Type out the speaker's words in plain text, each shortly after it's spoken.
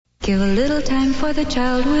Give a little time for the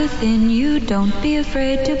child within you. Don't be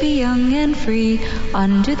afraid to be young and free.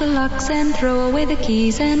 Undo the locks and throw away the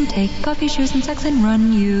keys and take off your shoes and socks and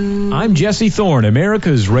run you. I'm Jesse Thorne,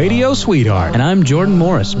 America's radio sweetheart. And I'm Jordan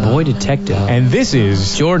Morris, boy detective. And this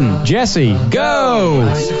is Jordan. Jesse, go!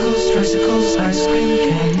 Bicycles, tricycles, ice cream,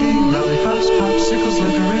 candy, lollipops, popsicles,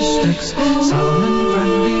 licorice sticks, Solomon,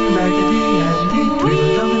 Grundy, Raggedy Andy,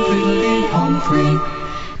 Tweedledum and Tweedledee, home free.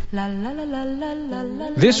 La la la la la la la.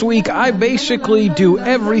 This week, I basically do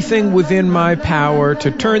everything within my power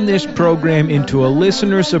to turn this program into a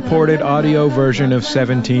listener-supported audio version of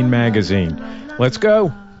 17 Magazine. Let's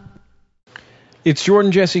go. It's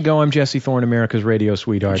Jordan Jesse Go. I'm Jesse Thorne, America's radio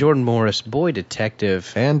sweetheart. Jordan Morris, boy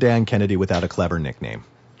detective. And Dan Kennedy without a clever nickname.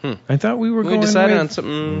 I thought we were going decided with on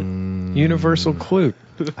something. Universal Clute.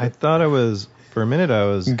 I thought I was, for a minute I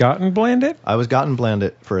was Gotten Blandit? I was Gotten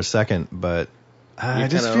Blandit for a second, but I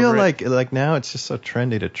just kinda feel over like now it's just so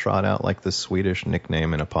trendy to trot out like the Swedish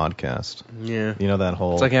nickname in a podcast. Yeah. You know that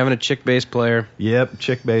whole... It's like having a chick bass player. Yep,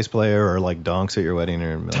 chick bass player or like donks at your wedding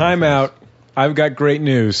or... Time out. I've got great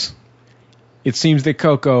news. It seems that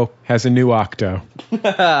Coco has a new octo.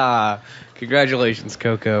 Congratulations,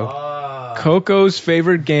 Coco. Coco's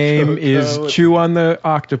favorite game is Chew on the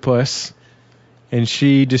Octopus, and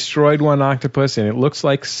she destroyed one octopus, and it looks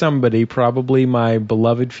like somebody, probably my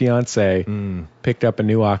beloved fiance, picked up a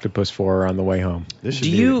new octopus for her on the way home. This should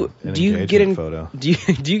Do be you an get in engagement photo.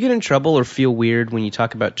 do you get in trouble or feel weird when you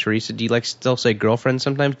talk about Teresa? Do you like still say girlfriend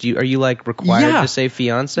sometimes? Are you like required to say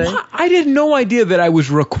fiance? Well, I had no idea that I was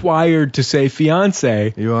required to say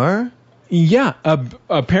fiance. You are? Yeah,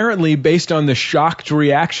 apparently based on the shocked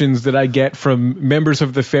reactions that I get from members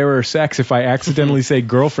of the fairer sex if I accidentally say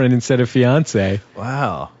girlfriend instead of fiance.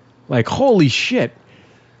 Wow. Like, holy shit.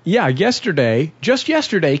 Yeah, just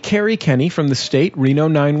yesterday, Carrie Kenny from the state, Reno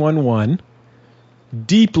 911,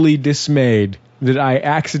 deeply dismayed that I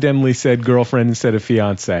accidentally said girlfriend instead of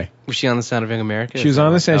fiance. Was she on the Sound of Young America? She was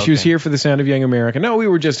on the sound. She was here for the Sound of Young America. No, we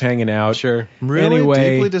were just hanging out. Sure. Really?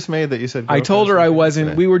 Anyway, Deeply dismayed that you said girlfriend. I told her I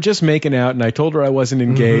wasn't. We were just making out, and I told her I wasn't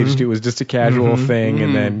engaged. It was just a casual thing,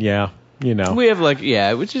 and then We have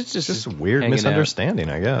which is Just a weird hanging misunderstanding,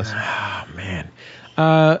 I guess. Oh man,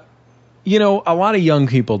 a lot of young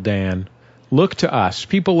people, Dan, look to us,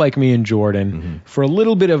 people like me and Jordan, for a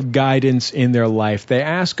little bit of guidance in their life. They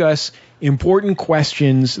ask us important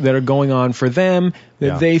questions that are going on for them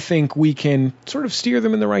that they think we can sort of steer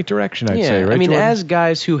them in the right direction, I'd say, right, I mean, Jordan? as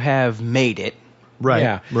guys who have made it, Right.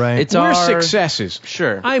 Yeah. Right. We're successes.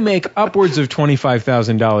 Sure. I make upwards of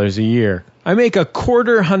 $25,000 a year. I make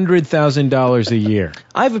 $250,000 a year.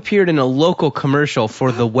 I've appeared in a local commercial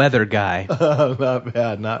for the weather guy. Not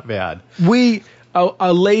bad, not bad.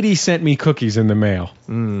 A lady sent me cookies in the mail.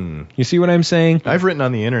 You see what I'm saying? I've written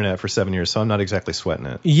on the internet for 7 years, so I'm not exactly sweating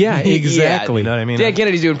it. Yeah, exactly. You know what I mean? Dan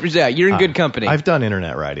Kennedy's doing. You're in good company. I've done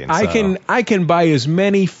internet writing. I can buy as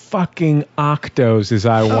many fucking octos as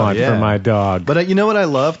I want for my dog. But you know what I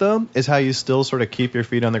love, though, is how you still sort of keep your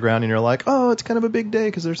feet on the ground and you're like, oh, it's kind of a big day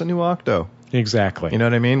because there's a new octo. Exactly. You know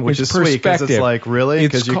what I mean? Which It's is sweet because perspective. it's like, really?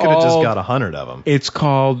 Because you could have just got 100 of them. It's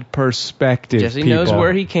called perspective. Jesse people. knows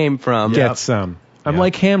where he came from. Get some. I'm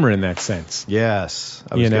like Hammer in that sense. Yes.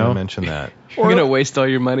 I was going to mention that. You're going to waste all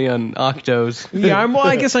your money on octos. Yeah,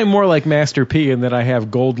 I guess I'm more like Master P in that I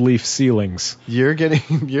have gold leaf ceilings. You're getting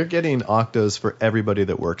octos for everybody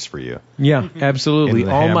that works for you. Yeah, absolutely. In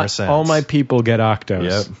the Hammer sense. All my people get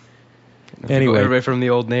octos. Yep. Anyway, Everybody from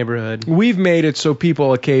the old neighborhood. we've made it so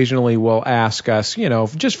people occasionally will ask us,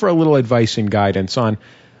 just for a little advice and guidance on,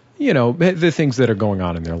 the things that are going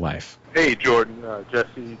on in their life. Hey, Jordan,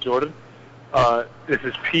 Jesse Jordan. This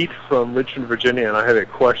is Pete from Richmond, Virginia, and I had a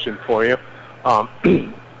question for you. I'm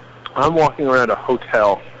walking around a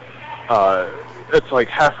hotel. It's like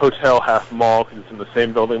half hotel, half mall, because it's in the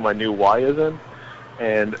same building my new Y is in.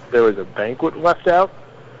 And there was a banquet left out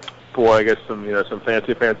for, I guess, some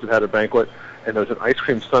fancy pants that had a banquet. And there was an ice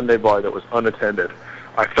cream sundae bar that was unattended.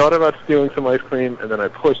 I thought about stealing some ice cream, and then I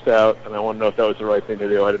pushed out, and I want to know if that was the right thing to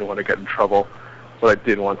do. I didn't want to get in trouble, but I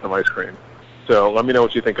did want some ice cream. So let me know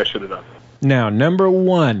what you think I should have done. Now, number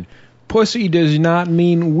one, pussy does not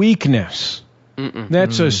mean weakness.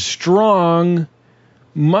 That's a strong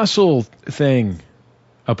muscle thing,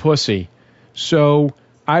 a pussy. So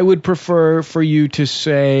I would prefer for you to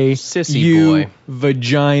say Sissy you boy.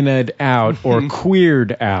 vagina'd out or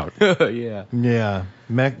queered out. Yeah. Yeah.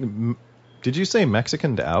 Did you say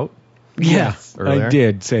Mexican'd out? Yeah, Earlier? I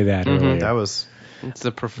did say that earlier. That was It's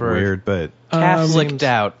the preferred. weird, but... Catholicked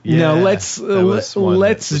out. Now Yeah, let's that was one that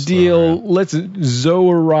let's just deal. went Let's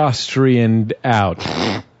Zoroastrian out.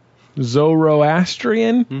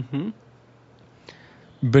 Zoroastrian.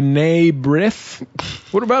 B'nai Brith?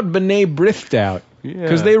 What about B'nai Brithed out?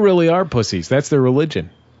 Because they really are pussies. That's their religion.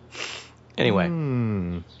 Anyway.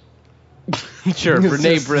 Sure,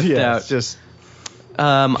 B'nai Brithed out. It's just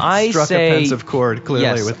I struck say, a pensive chord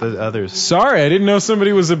clearly yes. with the others. Sorry, I didn't know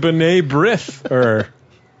somebody was a B'nai Brith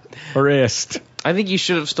or ist. I think you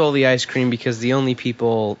should have stole the ice cream because the only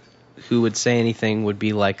people who would say anything would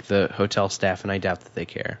be like the hotel staff, and I doubt that they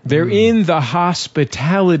care. They're in the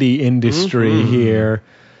hospitality industry here.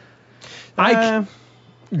 Dan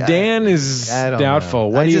is I don't doubtful.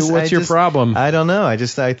 know. What's your problem? I don't know. I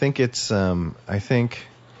think it's I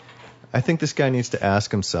think this guy needs to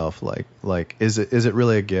ask himself, like, is it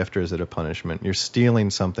really a gift or is it a punishment? You're stealing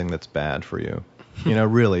something that's bad for you.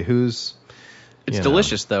 Really, who's... It's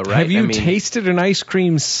delicious, though, right? Have you tasted an ice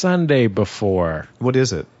cream sundae before? What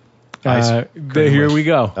is it? Here we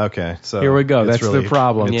go. Okay, so here we go. That's really, the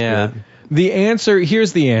problem. Yeah. Good. The answer,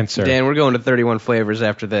 here's the answer. Dan, we're going to 31 flavors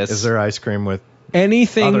after this. Is there ice cream with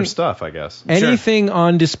anything other stuff, I guess? Anything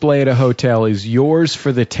on display at a hotel is yours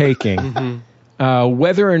for the taking.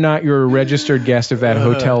 Whether or not you're a registered guest of that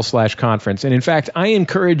hotel/conference. And in fact, I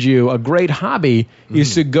encourage you, a great hobby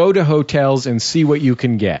is to go to hotels and see what you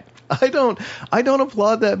can get. I don't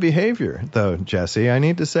applaud that behavior, though, Jesse. I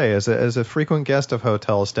need to say, as a frequent guest of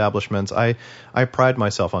hotel establishments, I pride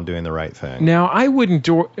myself on doing the right thing. Now, I wouldn't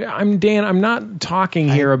Dan, I'm not talking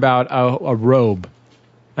here about a robe.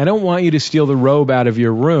 I don't want you to steal the robe out of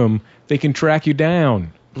your room. They can track you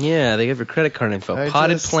down. Yeah, they give your credit card info.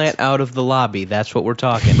 Potted plant out of the lobby. That's what we're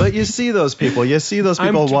talking. But you see those people. You see those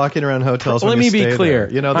people walking around hotels. Let when me you be stay clear.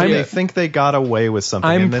 There. They think they got away with something.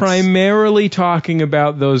 I'm primarily talking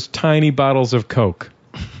about those tiny bottles of Coke.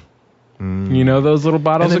 You know those little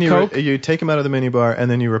bottles of Coke? You take them out of the minibar and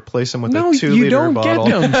then you replace them with a 2-liter you don't bottle.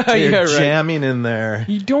 get them. You're jamming in there.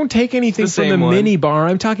 You don't take anything from the minibar.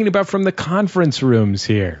 I'm talking about from the conference rooms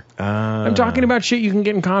here. I'm talking about shit you can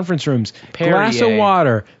get in conference rooms. Perrier. Glass of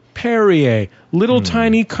water, Perrier, little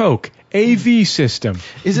tiny Coke, AV system.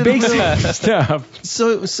 Is it basic stuff?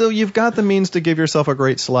 So you've got the means to give yourself a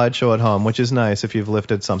great slideshow at home, which is nice if you've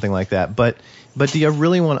lifted something like that. But do you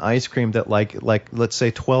really want ice cream that like let's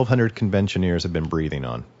say 1,200 conventioneers have been breathing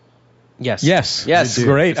on? Yes. It's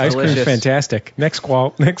great. Ice cream's fantastic. Next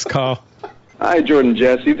call. Hi, Jordan,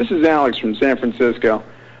 Jesse. This is Alex from San Francisco.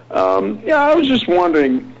 I was just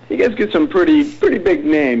wondering, you guys get some pretty big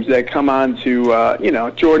names that come on to,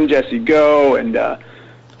 Jordan, Jesse Go, and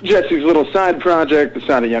Jesse's little side project, The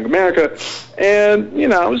Sound of Young America.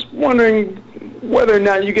 And, I was wondering whether or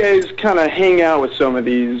not you guys kind of hang out with some of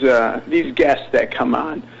these guests that come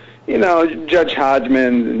on. Judge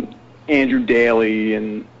Hodgman and Andrew Daly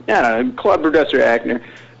and, Club Professor Ackner.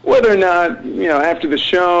 Whether or not, after the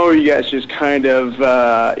show, you guys just kind of,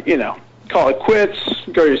 call it quits,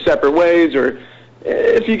 go your separate ways, or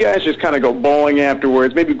if you guys just kind of go bowling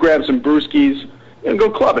afterwards, maybe grab some brewskis and go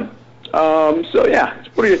clubbing.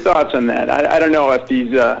 What are your thoughts on that? I don't know if these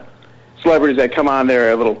celebrities that come on there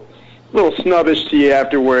are a little snobbish to you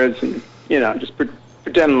afterwards, and just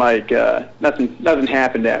pretend like nothing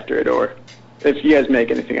happened after it, or if you guys make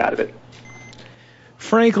anything out of it.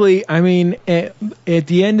 Frankly, I mean, at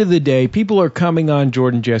the end of the day, people are coming on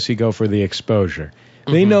Jordan Jesse Go for the exposure.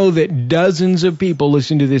 They know that dozens of people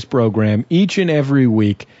listen to this program each and every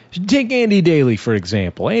week. Take Andy Daly, for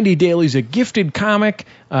example. Andy Daly's a gifted comic.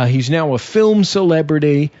 He's now a film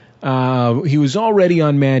celebrity. He was already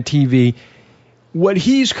on Mad TV. What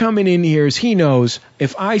he's coming in here is he knows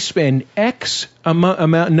if I spend X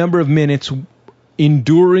number of minutes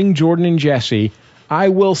enduring Jordan and Jesse, I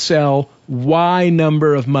will sell Y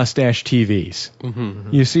number of Mustache TVs.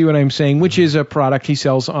 You see what I'm saying? Which is a product he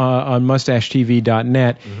sells on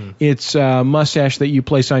MustacheTV.net. It's a mustache that you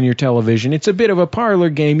place on your television. It's a bit of a parlor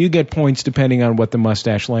game. You get points depending on what the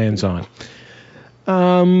mustache lands on.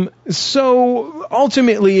 So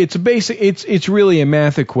ultimately, it's really a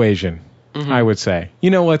math equation. I would say. You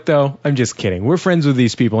know what, though? I'm just kidding. We're friends with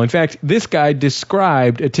these people. In fact, this guy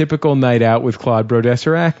described a typical night out with Claude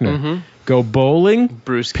Brodesser Ackner. Go bowling,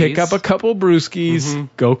 brewskis. Pick up a couple brewskis,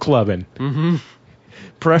 go clubbing.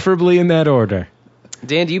 Preferably in that order.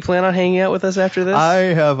 Dan, do you plan on hanging out with us after this? I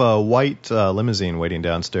have a white limousine waiting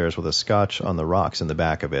downstairs with a scotch on the rocks in the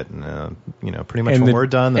back of it, and pretty much when we're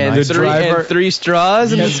done, and three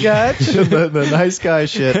straws in the scotch. the nice guy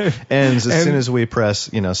shit ends as soon as we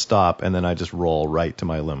press stop, and then I just roll right to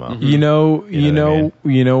my limo. You know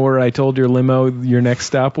where I told your limo your next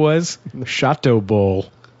stop was? Chateau Bowl.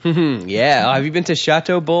 Yeah. Have you been to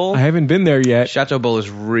Chateau Bowl? I haven't been there yet. Chateau Bowl is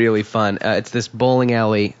really fun. It's this bowling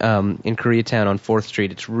alley in Koreatown on 4th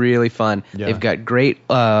Street. It's really fun. Yeah. They've got great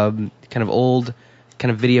kind of old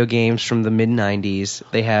kind of video games from the mid-90s.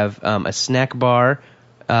 They have a snack bar.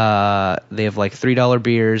 They have like $3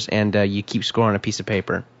 beers, and you keep score on a piece of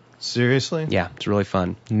paper. Seriously? Yeah, it's really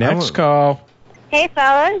fun. Next call. Hey,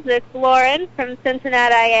 fellas, it's Lauren from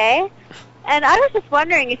Cincinnati, IA. And I was just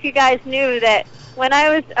wondering if you guys knew that when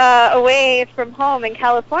I was away from home in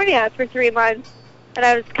California for 3 months, and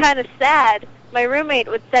I was kind of sad, my roommate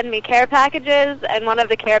would send me care packages, and one of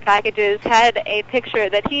the care packages had a picture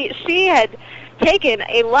that she had taken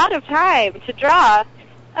a lot of time to draw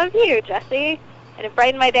of you, Jesse. And it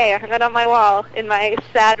brightened my day. I hung it on my wall in my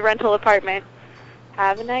sad rental apartment.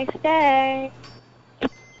 Have a nice day.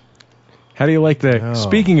 How do you like the...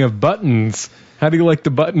 Speaking of buttons, how do you like the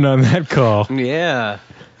button on that call? Yeah.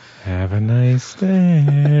 Have a nice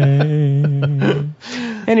day.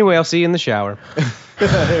 Anyway, I'll see you in the shower.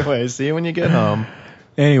 Anyway, see you when you get home.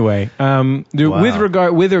 Anyway, with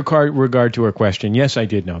regard to her question, yes, I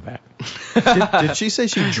did know that. Did she say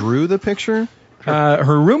she drew the picture?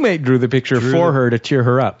 Her roommate drew the picture for her to cheer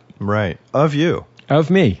her up. Right. Of you. Of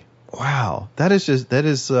me. Wow.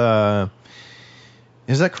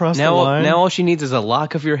 Is that crossed the line? Now all she needs is a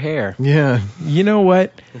lock of your hair. Yeah. You know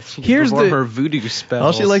what? Here's her voodoo spell.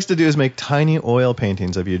 All she likes to do is make tiny oil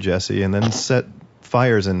paintings of you, Jesse, and then set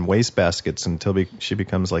fires in wastebaskets until she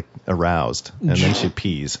becomes like aroused, and then she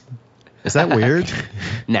pees. Is that weird?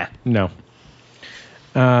 Nah. No.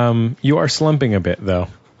 You are slumping a bit, though.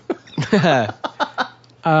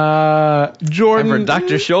 Jordan. For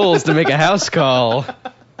Dr. Scholes to make a house call.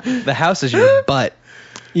 The house is your butt.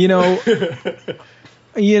 I'm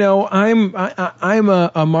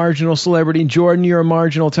a marginal celebrity. Jordan, you're a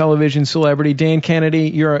marginal television celebrity. Dan Kennedy,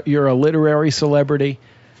 you're a literary celebrity.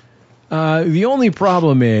 The only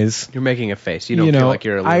problem is you're making a face. You don't feel like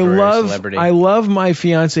you're a literary celebrity. I love my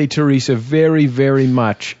fiancée Teresa very, very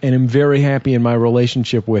much, and am very happy in my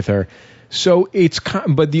relationship with her. So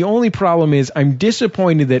but the only problem is I'm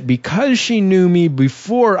disappointed that because she knew me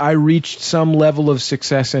before I reached some level of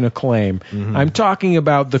success and acclaim, I'm talking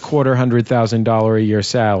about the $250,000 a year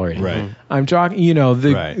salary. Right. I'm talking,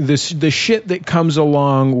 the shit that comes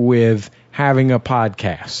along with having a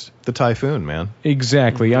podcast. The typhoon, man.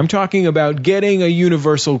 Exactly. I'm talking about getting a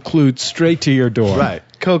universal clute straight to your door. Right.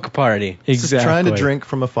 Coke party. Exactly. Just trying to drink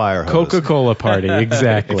from a fire hose. Coca-Cola party.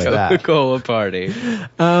 Exactly. Coca-Cola party.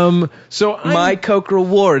 So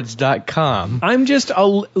MyCokeRewards.com. I'm just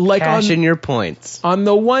cash in your points. On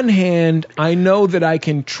the one hand, I know that I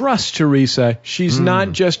can trust Teresa. She's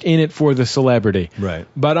not just in it for the celebrity. Right.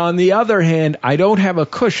 But on the other hand, I don't have a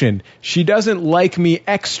cushion. She doesn't like me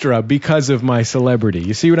extra because of my celebrity.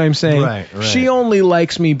 You see what I'm saying? Right. She only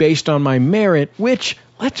likes me based on my merit, which,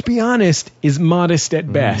 let's be honest, is modest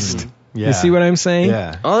at best. Yeah. You see what I'm saying?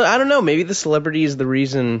 Yeah. I don't know. Maybe the celebrity is the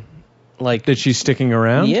reason, that she's sticking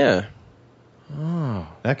around? Yeah. Oh.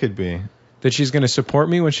 That could be. That she's going to support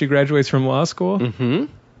me when she graduates from law school? Mm-hmm.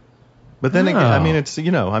 But then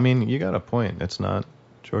again, you got a point. It's not...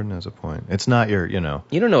 Jordan has a point. It's not your, You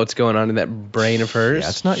don't know what's going on in that brain of hers. Yeah,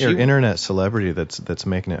 it's not your internet celebrity that's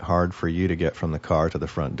making it hard for you to get from the car to the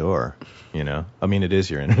front door. It is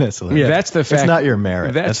your internet celebrity. Yeah, that's the fact. It's not your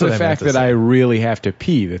merit. That's the fact that I really have to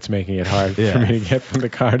pee that's making it hard for me to get from the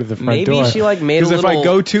car to the front door. Maybe she made a little... Because if I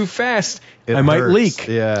go too fast, I might leak.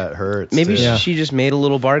 Yeah, it hurts. Maybe she just made a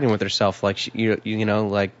little bargain with herself. Like, she's like, you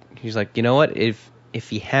know what? If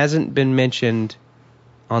he hasn't been mentioned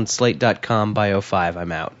on Slate.com by 05,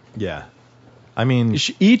 I'm out. Yeah.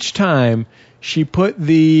 Each time she put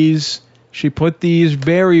these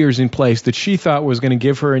barriers in place that she thought was going to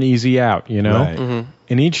give her an easy out, Right. Mm-hmm.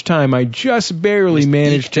 And each time I just barely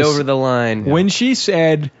managed to over the line. When she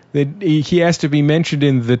said that he has to be mentioned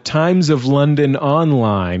in the Times of London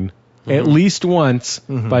online at least once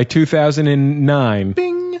by 2009.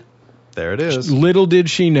 Bing. There it is. Little did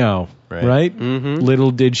she know, right? Mm-hmm.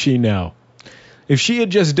 Little did she know. If she had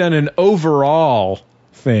just done an overall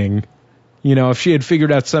thing, if she had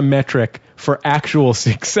figured out some metric for actual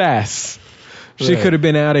success, she could have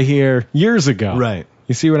been out of here years ago. Right.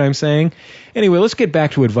 You see what I'm saying? Anyway, let's get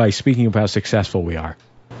back to advice, speaking of how successful we are.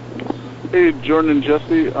 Hey, Jordan and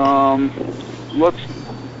Jesse. Let's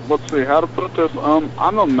see how to put this.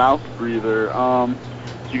 I'm a mouth breather.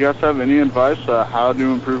 Do you guys have any advice how to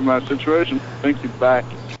improve my situation? Thank you. Bye.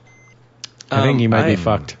 I think you might be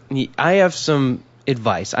fucked. I have some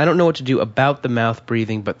advice. I don't know what to do about the mouth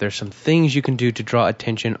breathing, but there's some things you can do to draw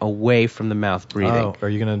attention away from the mouth breathing. Oh, are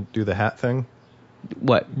you going to do the hat thing?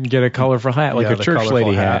 What? Get a colorful hat, like a church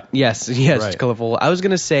lady hat. Yes, right. Colorful. I was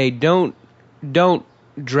going to say don't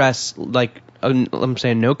dress like, I'm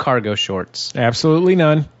saying no cargo shorts. Absolutely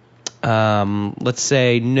none. Let's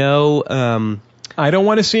say no... I don't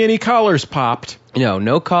want to see any collars popped.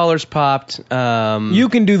 No collars popped. You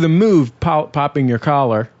can do the move, popping your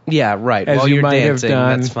collar. Yeah, right. As While you you're might have dancing,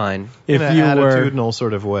 done that's fine. If in you an were attitudinal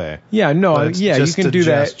sort of way. Yeah, no, But it's yeah, you just can a do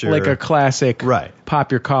gesture. that like a classic Right.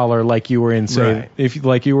 pop your collar like you were in, say, Right. if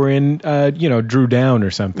like you were in, Drew Down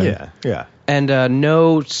or something. Yeah. And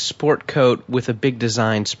no sport coat with a big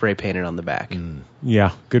design spray painted on the back.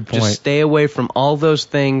 Yeah, good point. Just stay away from all those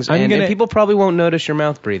things, and people probably won't notice your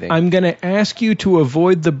mouth breathing. I'm going to ask you to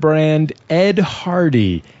avoid the brand Ed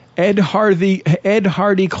Hardy. Ed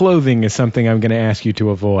Hardy clothing is something I'm going to ask you to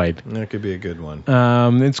avoid. That could be a good one.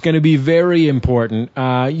 It's going to be very important.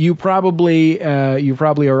 You probably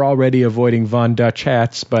are already avoiding Von Dutch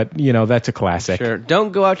hats, but that's a classic. Sure.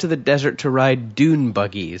 Don't go out to the desert to ride dune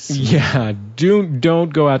buggies. Yeah, don't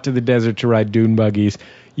go out to the desert to ride dune buggies.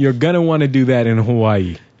 You're going to want to do that in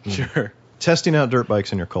Hawaii. Sure. Testing out dirt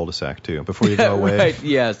bikes in your cul-de-sac too before you go away. Right,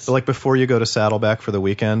 yes. Like before you go to Saddleback for the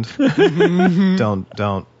weekend.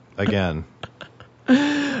 Don't again.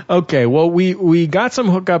 Okay, well we got some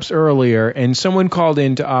hookups earlier, and someone called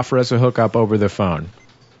in to offer us a hookup over the phone.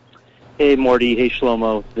 Hey Morty, hey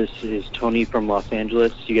Shlomo, this is Tony from Los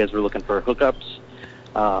Angeles. You guys were looking for hookups.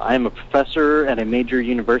 I am a professor at a major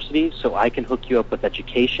university, so I can hook you up with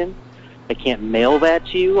education. I can't mail that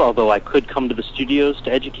to you, although I could come to the studios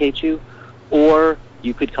to educate you. Or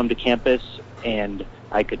you could come to campus and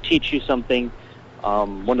I could teach you something.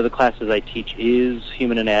 One of the classes I teach is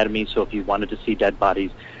human anatomy, so if you wanted to see dead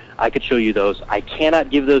bodies, I could show you those. I cannot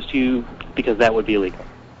give those to you because that would be illegal.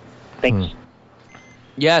 Thanks.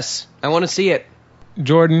 Yes, I want to see it.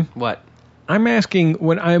 Jordan? What? I'm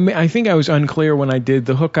asking, I think I was unclear when I did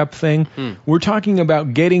the hookup thing. We're talking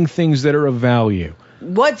about getting things that are of value.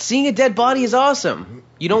 What? Seeing a dead body is awesome.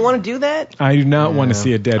 You don't want to do that? I do not want to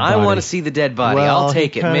see a dead body. I want to see the dead body. Well, I'll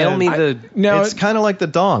take it. Mail me the... It's kind of like the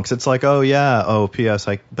donks. It's like, P.S.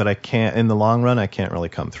 But I can't, in the long run, I can't really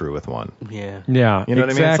come through with one. Yeah. Yeah, You know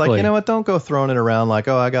what I mean? It's like, exactly. you know what, don't go throwing it around like,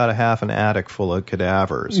 I got a half an attic full of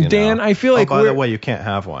cadavers. Dan, I feel like by the way, you can't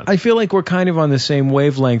have one. I feel like we're kind of on the same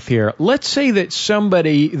wavelength here. Let's say that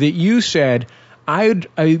somebody that you said,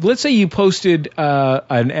 let's say you posted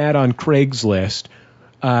an ad on Craigslist,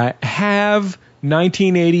 have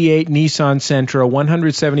 1988 Nissan Sentra,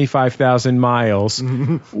 175,000 miles,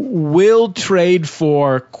 will trade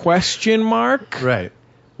for ? Right.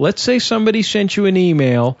 Let's say somebody sent you an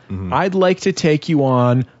email, I'd like to take you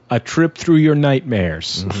on a trip through your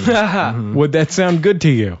nightmares. Would that sound good to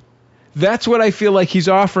you? That's what I feel like he's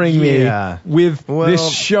offering me with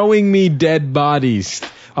this showing me dead bodies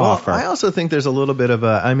offer. I also think there's a little bit of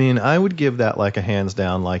I would give that like a hands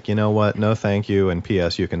down, like, you know what, no thank you, and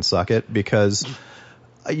P.S. you can suck it, because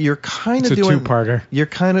you're kind of doing... two-parter. You're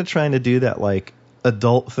kind of trying to do that like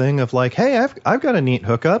adult thing of like, hey, I've got a neat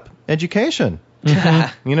hookup, education. You know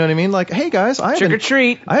what I mean? Like, hey guys, trick or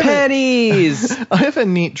treat, pennies. I have a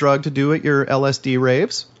neat drug to do at your LSD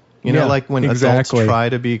raves. You know, like when adults try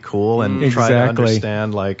to be cool and try to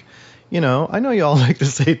understand, like, I know you all like to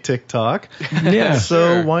say TikTok. Yeah.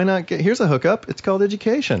 So why not here's a hookup. It's called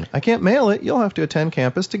education. I can't mail it. You'll have to attend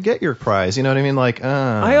campus to get your prize. You know what I mean? Like,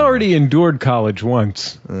 I already endured college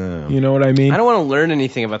once. You know what I mean? I don't want to learn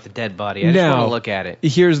anything about the dead body. I just want to look at it.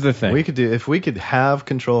 Here's the thing. If we could have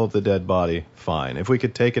control of the dead body, fine. If we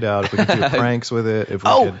could take it out, if we could do pranks with it, if we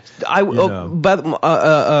could,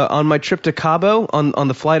 on my trip to Cabo, on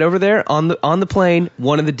the flight over there, on the plane,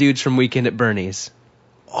 one of the dudes from Weekend at Bernie's.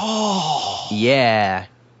 Oh. Yeah.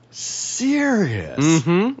 Serious? Mm-hmm.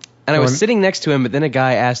 And I was sitting next to him, but then a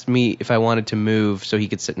guy asked me if I wanted to move so he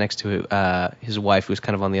could sit next to his wife, who was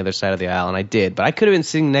kind of on the other side of the aisle, and I did. But I could have been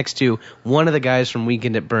sitting next to one of the guys from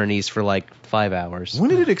Weekend at Bernie's for like 5 hours. When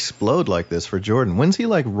did it explode like this for Jordan? When's he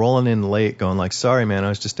like rolling in late going like, sorry, man, I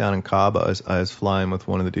was just down in Cabo. I was flying with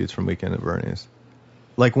one of the dudes from Weekend at Bernie's.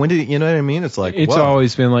 Like, when did you know what I mean? It's like, it's whoa.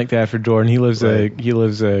 always been like that for Jordan. He lives a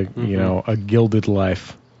a gilded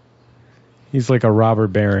life. He's like a robber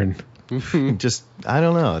baron. Just, I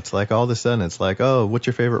don't know. It's like all of a sudden, it's like, oh, what's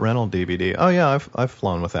your favorite rental DVD? Oh yeah, I've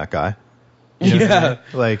flown with that guy. You know what I mean?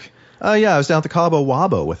 Like, oh yeah, I was down at the Cabo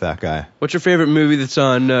Wabo with that guy. What's your favorite movie that's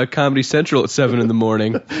on Comedy Central at 7 in the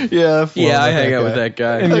morning? Yeah, I hang out with that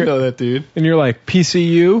guy. And I know that dude. And you're like,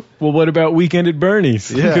 PCU? Well, what about Weekend at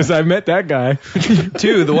Bernie's? Yeah. Because I met that guy.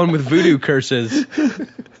 Too, the one with voodoo curses.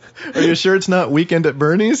 Are you sure it's not Weekend at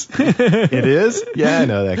Bernie's? It is? Yeah, I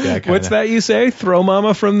know that guy. Kinda. What's that you say? Throw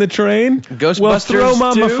mama from the train? Ghostbusters Well, throw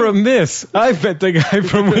mama 2? from this. I bet the guy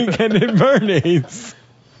from Weekend at Bernie's.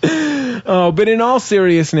 Oh, but in all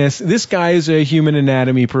seriousness, this guy is a human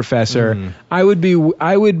anatomy professor. I would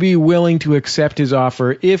be willing to accept his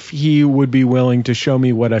offer if he would be willing to show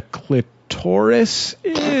me what a clitoris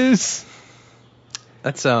is.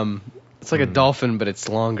 That's it's like a dolphin, but it's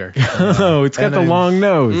longer. Oh, it's got the long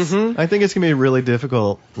nose. Mm-hmm. I think it's going to be really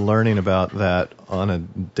difficult learning about that on a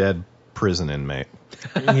dead prison inmate.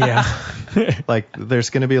 Yeah. Like,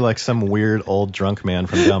 there's going to be like some weird old drunk man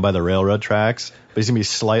from down by the railroad tracks, but he's going to be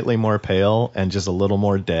slightly more pale and just a little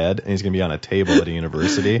more dead, and he's going to be on a table at a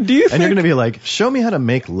university. And you're going to be like, show me how to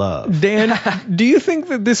make love. Dan, do you think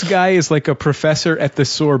that this guy is like a professor at the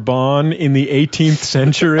Sorbonne in the 18th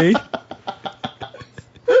century?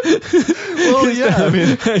 Well, yeah, I mean,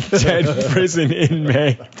 a dead prison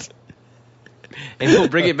inmate. And he'll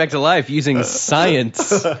bring it back to life using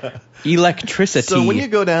science, electricity. So when you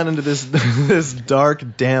go down into this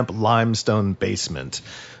dark, damp limestone basement,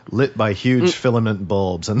 lit by huge filament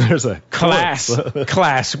bulbs, and there's a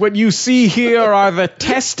class. What you see here are the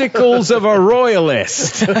testicles of a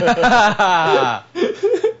royalist. Come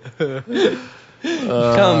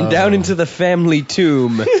down into the family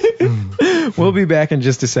tomb. We'll be back in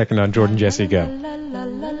just a second on Jordan Jesse Go.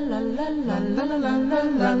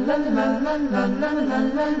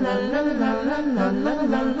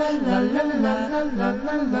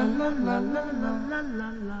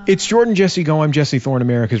 It's Jordan Jesse Go. I'm Jesse Thorne,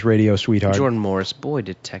 America's radio sweetheart. Jordan Morris, boy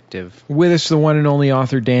detective. With us, the one and only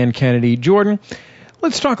author Dan Kennedy. Jordan,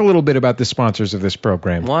 let's talk a little bit about the sponsors of this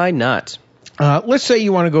program. Why not? Let's say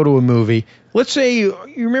you want to go to a movie. Let's say you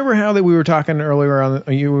remember how that we were talking earlier on.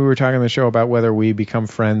 We were talking on the show about whether we become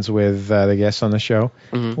friends with the guests on the show.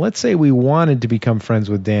 Mm-hmm. Let's say we wanted to become friends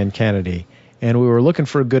with Dan Kennedy, and we were looking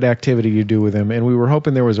for a good activity to do with him, and we were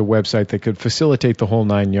hoping there was a website that could facilitate the whole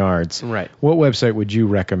 9 yards. Right. What website would you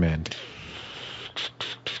recommend?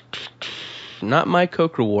 Not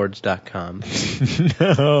mycokerewards.com.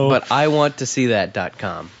 No. But I want to see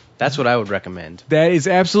that.com. That's what I would recommend. That is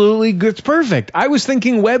absolutely good. It's perfect. I was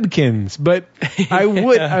thinking Webkins, but I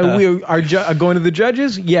would. We are going to the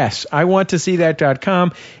judges? Yes. I want to see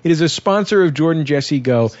that.com. It is a sponsor of Jordan Jesse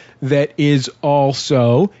Go that is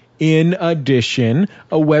also, in addition,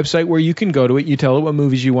 a website where you can go to it. You tell it what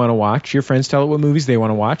movies you want to watch. Your friends tell it what movies they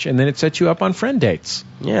want to watch, and then it sets you up on friend dates.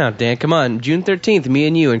 Yeah, Dan, come on. June 13th, me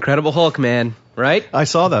and you, Incredible Hulk, man. Right? I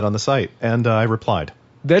saw that on the site, and I replied.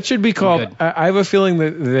 That should be called. I have a feeling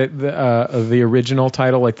that the original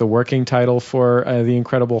title, like the working title for the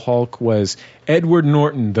Incredible Hulk, was Edward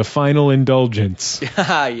Norton: The Final Indulgence.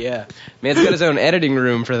 Yeah, man's got his own editing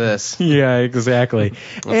room for this. Yeah, exactly.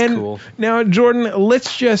 That's cool. Now, Jordan,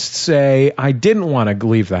 let's just say I didn't want to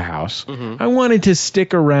leave the house. Mm-hmm. I wanted to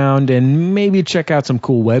stick around and maybe check out some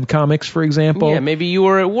cool webcomics, for example. Yeah, maybe you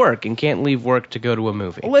were at work and can't leave work to go to a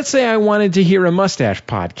movie. Let's say I wanted to hear a Mustache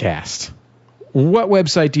podcast. What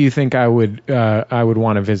website do you think I would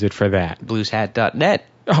want to visit for that? Blueshat.net.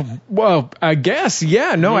 Oh, well, I guess,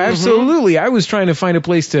 yeah, no, absolutely. I was trying to find a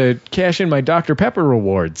place to cash in my Dr. Pepper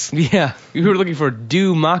rewards. Yeah, you were looking for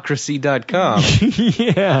Dewmocracy.com.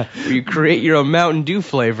 Yeah. Where you create your own Mountain Dew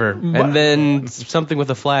flavor, and then something with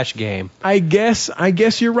a flash game. I guess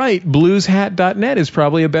you're right. Blueshat.net is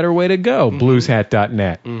probably a better way to go.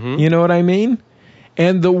 Blueshat.net. Mm-hmm. You know what I mean?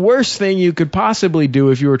 And the worst thing you could possibly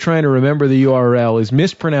do if you were trying to remember the URL is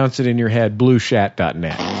mispronounce it in your head,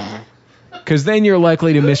 blueshat.net. Because then you're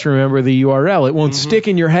likely to misremember the URL. It won't stick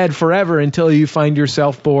in your head forever until you find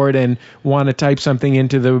yourself bored and want to type something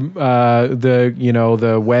into the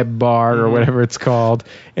web bar or whatever it's called.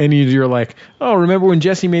 And you're like, oh, remember when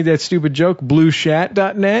Jesse made that stupid joke,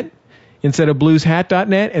 blueshat.net? Instead of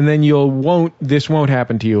blueshat.net, and then this won't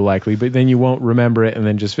happen to you likely, but then you won't remember it and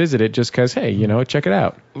then just visit it just because, hey, check it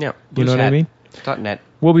out. Yeah. You know what I mean? .net.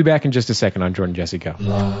 We'll be back in just a second on Jordan Jesse Go.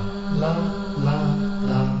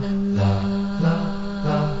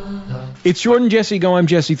 It's Jordan Jesse Go. I'm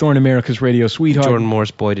Jesse Thorne, America's radio sweetheart. Jordan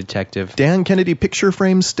Morris, boy detective. Dan Kennedy picture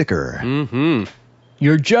frame sticker. Mm-hmm.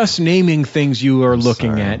 You're just naming things you are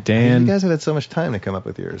looking at, Dan. You guys have had so much time to come up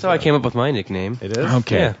with yours. So I came up with my nickname. It is?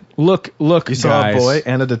 Okay. Yeah. Look, you guys. saw a boy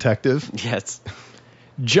and a detective? Yes.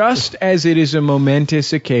 Just as it is a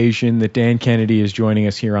momentous occasion that Dan Kennedy is joining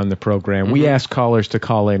us here on the program, we ask callers to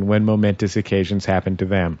call in when momentous occasions happen to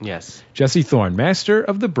them. Yes. Jesse Thorne, master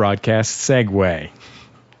of the broadcast segue.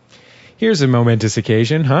 Here's a momentous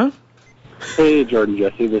occasion, huh? Hey, Jordan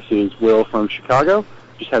Jesse. This is Will from Chicago.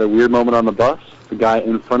 Just had a weird moment on the bus. The guy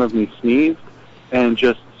in front of me sneezed, and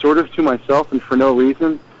just sort of to myself and for no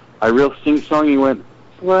reason, I real sing-songy went,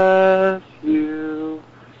 bless you.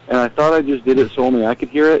 And I thought I just did it so only I could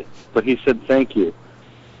hear it, but he said thank you.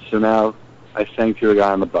 So now I sang to the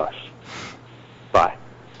guy on the bus. Bye.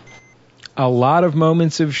 A lot of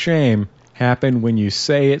moments of shame happened when you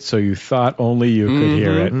say it so you thought only you could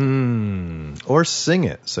hear it. Or sing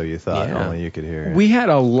it so you thought only you could hear it. We had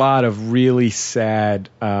a lot of really sad,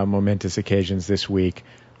 momentous occasions this week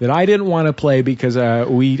that I didn't want to play because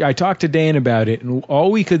I talked to Dan about it, and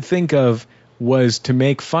all we could think of was to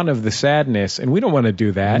make fun of the sadness, and we don't want to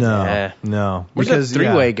do that. No. Where's that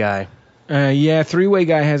three-way guy? Three-way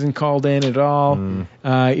guy hasn't called in at all.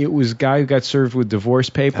 It was a guy who got served with divorce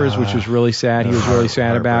papers, which was really sad. He was really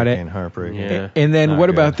sad about it. Heartbreaking. Yeah. And then what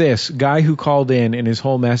about this? Guy who called in, and his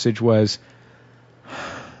whole message was,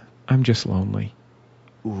 I'm just lonely.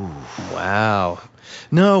 Ooh, wow.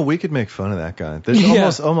 No, we could make fun of that guy.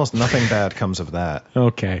 There's almost nothing bad comes of that.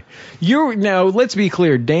 Okay. Now, let's be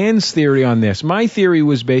clear. Dan's theory on this. My theory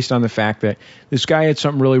was based on the fact that this guy had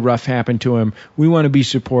something really rough happen to him. We want to be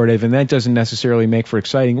supportive, and that doesn't necessarily make for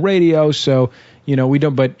exciting radio, so, we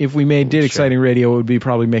don't. But if we did exciting radio, it would be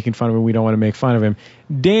probably making fun of him. We don't want to make fun of him.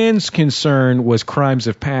 Dan's concern was crimes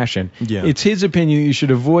of passion. Yeah. It's his opinion you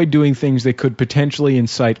should avoid doing things that could potentially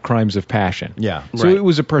incite crimes of passion. Yeah. So it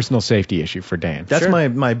was a personal safety issue for Dan. That's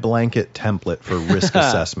my blanket template for risk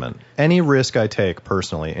assessment. Any risk I take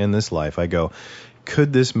personally in this life, I go,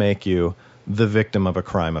 could this make you the victim of a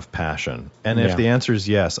crime of passion? And if the answer is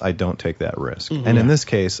yes, I don't take that risk. And in this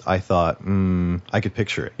case, I thought, I could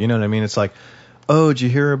picture it. You know what I mean? It's like, oh, did you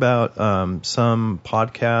hear about some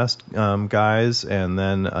podcast guys and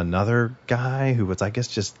then another guy who was, I guess,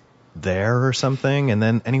 just there or something? And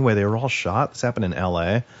then, anyway, they were all shot. This happened in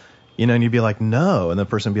L.A., and you'd be like, no. And the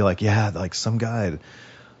person would be like, yeah, like some guy had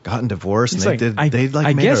gotten divorced and they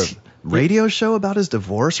made a radio show about his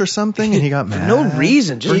divorce or something, and he got mad. No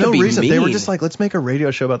reason, just for no reason. They were just like, let's make a radio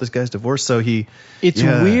show about this guy's divorce. So It's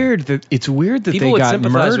weird that people they got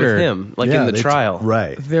sympathize murdered with him, in the trial.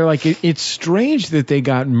 Right. They're like, it's strange that they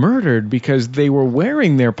got murdered because they were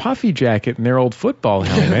wearing their puffy jacket and their old football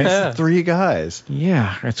helmet. 3 guys.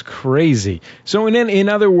 Yeah, that's crazy. So in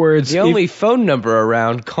other words, the only phone number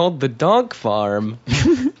around called the dog farm.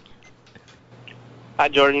 Hi,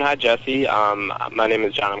 Jordan. Hi, Jesse. My name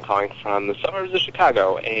is John. I'm calling from the suburbs of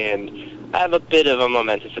Chicago, and I have a bit of a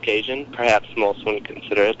momentous occasion. Perhaps most wouldn't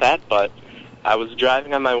consider it that, but I was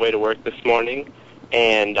driving on my way to work this morning,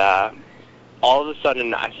 and all of a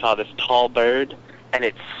sudden I saw this tall bird, and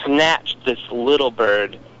it snatched this little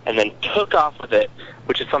bird and then took off with it,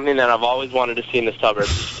 which is something that I've always wanted to see in the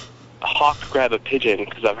suburbs. A hawk grab a pigeon,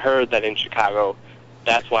 because I've heard that in Chicago,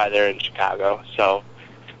 that's why they're in Chicago. So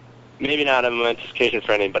maybe not a momentous occasion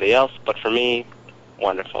for anybody else, but for me,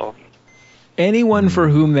 wonderful. Anyone for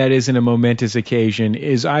whom that isn't a momentous occasion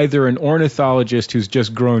is either an ornithologist who's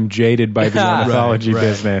just grown jaded by the ornithology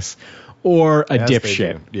business, or a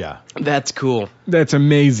dipshit. Yeah. That's cool. That's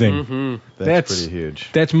amazing. Mm-hmm. That's pretty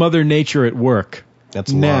huge. That's Mother Nature at work.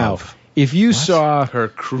 That's now, love. If you saw her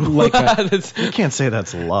cruel, you can't say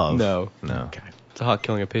that's love. No. Okay. It's a hawk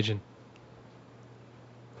killing a pigeon.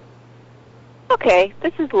 Okay,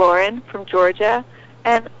 this is Lauren from Georgia,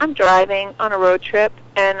 and I'm driving on a road trip,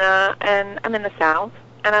 and I'm in the South,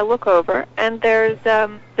 and I look over, and there's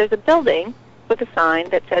a building with a sign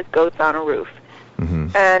that says "Goats on a Roof,"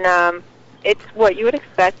 and it's what you would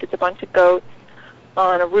expect. It's a bunch of goats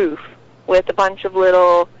on a roof with a bunch of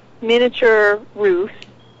little miniature roofs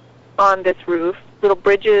on this roof, little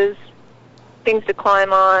bridges, things to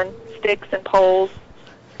climb on, sticks and poles,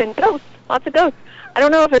 and goats, lots of goats. I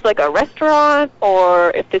don't know if it's like a restaurant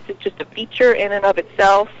or if this is just a feature in and of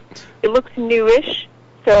itself. It looks newish,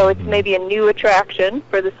 so it's maybe a new attraction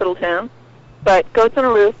for this little town. But Goats on a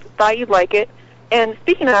Roof, thought you'd like it. And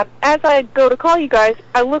speaking of, as I go to call you guys,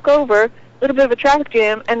 I look over, a little bit of a traffic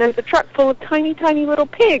jam, and there's a truck full of tiny, tiny little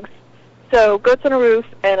pigs. So Goats on a Roof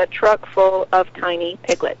and a truck full of tiny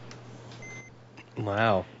piglets.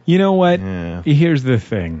 Wow. You know what? Yeah. Here's the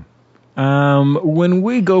thing. When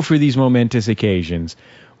we go for these momentous occasions,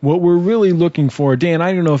 what we're really looking for, Dan,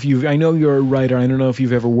 I don't know if I know you're a writer, I don't know if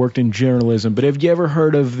you've ever worked in journalism, but have you ever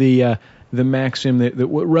heard of the maxim that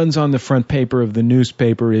what runs on the front paper of the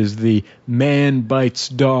newspaper is the man bites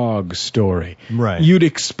dog story? Right. You'd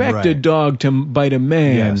expect a dog to bite a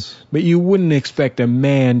man, but you wouldn't expect a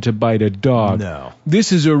man to bite a dog. No.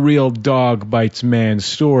 This is a real dog bites man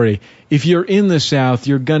story. If you're in the South,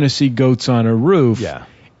 you're going to see Goats on a Roof. Yeah.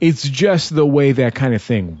 It's just the way that kind of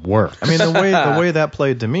thing works. I mean, the way that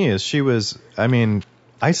played to me is she was,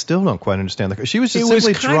 I still don't quite understand. She was just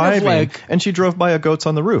simply driving, and she drove by a Goats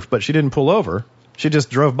on the Roof, but she didn't pull over. She just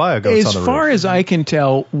drove by a Goats on the Roof. As far as I can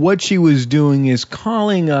tell, what she was doing is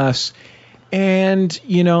calling us, and,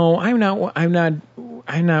 I'm not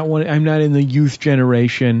I'm not in the youth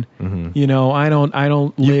generation. You know, I don't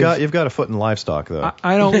live. You've got a foot in livestock though.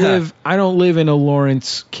 I don't live in a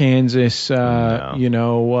Lawrence, Kansas, Missoula,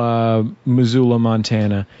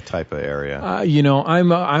 Montana type of area. You know,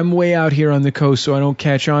 I'm way out here on the coast, so I don't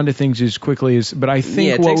catch on to things as quickly as. But I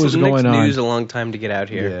think what was going on. News a long time to get out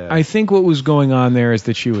here. Yeah. I think what was going on there is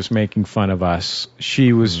that she was making fun of us.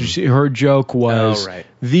 Her joke was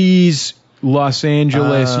these Los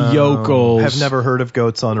Angeles yokels have never heard of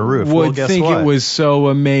goats on a roof. Would think what? It was so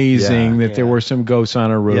amazing that there were some goats on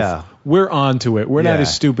a roof. Yeah. We're onto it. We're not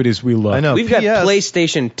as stupid as we look. I know. We've got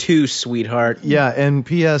PlayStation 2, sweetheart. Yeah, and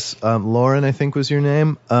P.S. Lauren, I think was your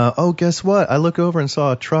name. Guess what? I look over and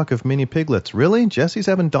saw a truck of mini piglets. Really? Jesse's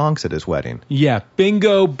having donks at his wedding. Yeah.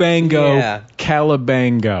 Bingo, bango,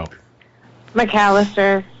 calabango.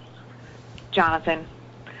 McAllister, Jonathan.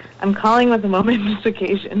 I'm calling with a momentous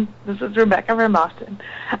occasion. This is Rebecca from Boston.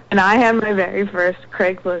 And I had my very first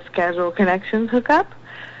Craigslist Casual Connections hookup.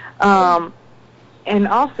 And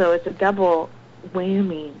also, it's a double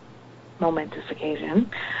whammy momentous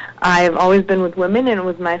occasion. I've always been with women, and it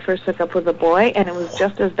was my first hookup with a boy, and it was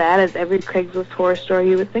just as bad as every Craigslist horror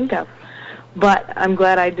story you would think of. But I'm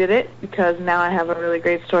glad I did it, because now I have a really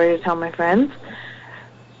great story to tell my friends.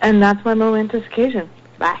 And that's my momentous occasion.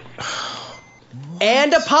 Bye.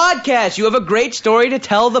 And a podcast. You have a great story to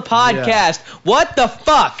tell the podcast. Yeah. What the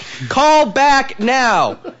fuck? Call back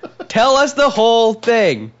now. Tell us the whole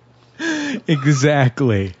thing.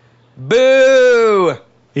 Exactly. Boo!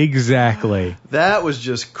 Exactly. That was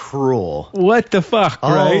just cruel. What the fuck,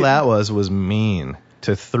 right? All that was mean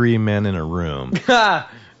to three men in a room.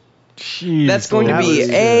 Jeez, that's going to be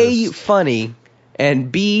A, funny,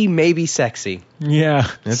 and B, maybe sexy. Yeah,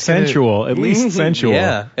 it's sensual. At least sensual.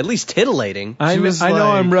 Yeah, at least titillating. I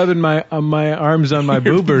know I'm rubbing my arms on my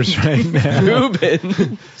boobers right now.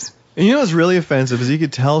 Boobin'. And you know what's really offensive is you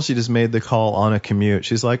could tell she just made the call on a commute.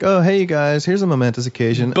 She's like, "Oh, hey you guys, here's a momentous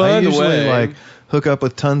occasion. I usually hook up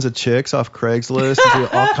with tons of chicks off Craigslist and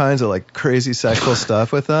do all kinds of like crazy sexual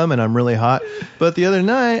stuff with them, and I'm really hot. But the other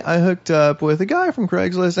night I hooked up with a guy from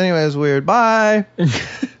Craigslist. Anyway, it was weird. Bye."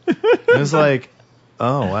 It was like,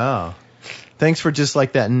 oh wow, thanks for just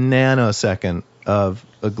like that nanosecond of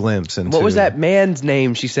a glimpse into. What was that man's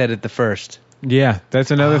name she said at the first? Yeah,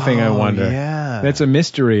 that's another thing I wonder. Yeah. That's a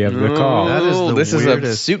mystery of the call. That is the this weirdest.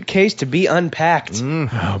 is a suitcase to be unpacked.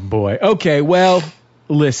 Oh, boy. Okay, well,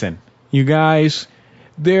 listen, you guys,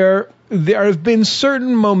 there have been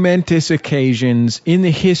certain momentous occasions in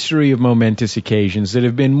the history of momentous occasions that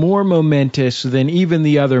have been more momentous than even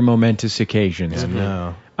the other momentous occasions.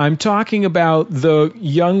 No. I'm talking about the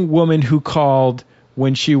young woman who called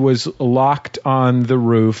when she was locked on the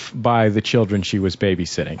roof by the children she was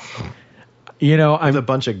babysitting. You know, with a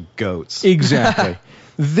bunch of goats. Exactly.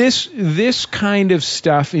 This kind of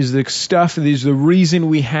stuff is the reason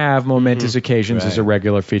we have momentous occasions as a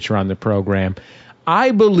regular feature on the program.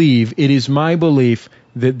 It is my belief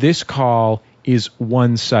that this call is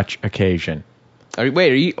one such occasion.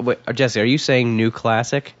 Jesse, are you saying new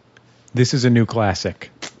classic? This is a new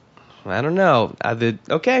classic. I don't know.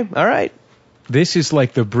 Okay, all right. This is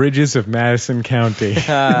like the bridges of Madison County.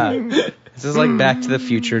 This is like Back to the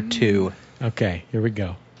Future 2. Okay, here we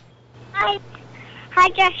go. Hi,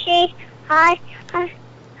 Jesse. Hi,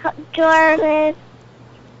 Jordan.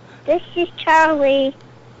 This is Charlie.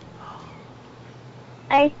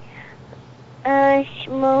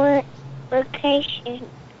 Small vacation.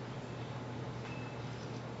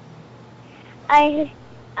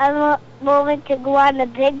 I'm moving to go on the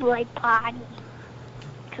big boy party.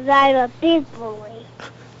 Because I'm a big boy.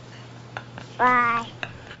 Bye.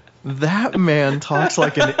 That man talks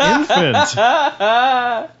like an infant.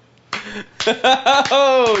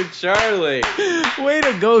 Oh, Charlie. Way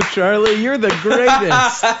to go, Charlie. You're the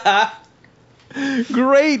greatest.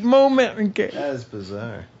 Great moment. That is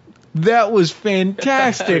bizarre. That was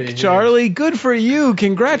fantastic, Charlie. Good for you.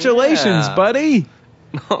 Congratulations, buddy.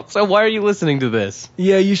 So why are you listening to this?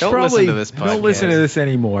 Yeah, you should probably listen to this podcast. Don't listen to this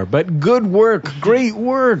anymore. But good work. Great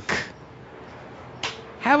work.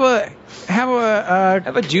 Have a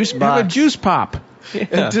juice box. Have a juice pop. Yeah.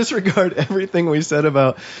 And disregard everything we said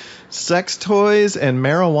about sex toys and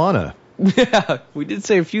marijuana. Yeah, we did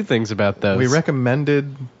say a few things about those. We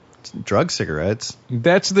recommended drug cigarettes.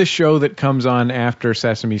 That's the show that comes on after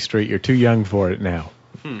Sesame Street. You're too young for it now,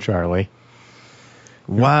 Charlie.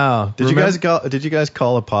 Wow. Did you guys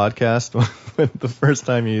call a podcast the first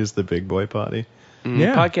time you used the big boy potty?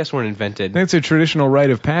 Yeah. Podcasts weren't invented. That's a traditional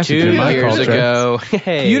rite of passage 2 in my years culture. ago.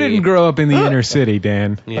 Hey. You didn't grow up in the inner city,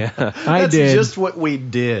 Dan. Yeah. I did. That's just what we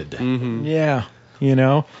did. Mm-hmm. Yeah. You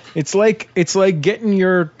know, it's like getting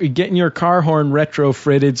your car horn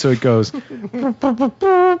retrofitted so it goes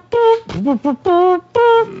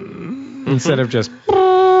instead of just.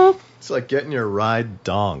 It's like getting your ride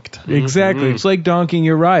donked. Exactly. It's like donking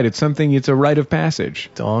your ride. It's a rite of passage.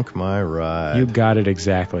 Donk my ride. You got it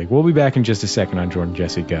exactly. We'll be back in just a second on Jordan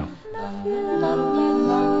Jesse Go.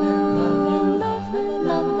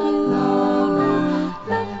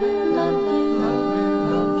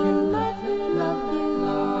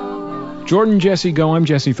 Jordan Jesse Go. I'm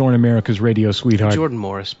Jesse Thorne, America's radio sweetheart. Jordan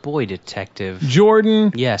Morris, boy detective.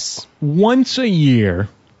 Jordan. Yes. Once a year,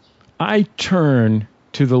 I turn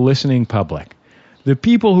to the listening public, the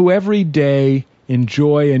people who every day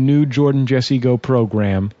enjoy a new Jordan Jesse Go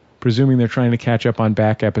program, presuming they're trying to catch up on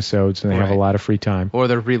back episodes and they have a lot of free time. Or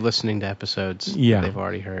they're re-listening to episodes they've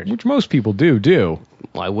already heard. Which most people do.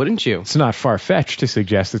 Why wouldn't you? It's not far-fetched to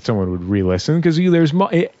suggest that someone would re-listen because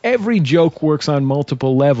every joke works on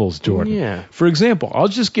multiple levels, Jordan. Yeah. For example, I'll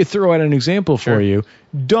just throw out an example for you.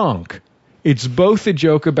 Donk. It's both a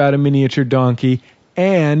joke about a miniature donkey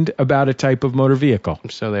and about a type of motor vehicle.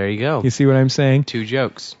 So there you go. You see what I'm saying? 2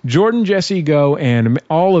 jokes. Jordan Jesse Go and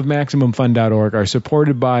all of MaximumFun.org are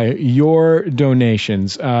supported by your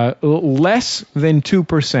donations. Less than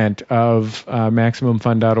 2% of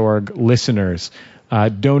MaximumFun.org listeners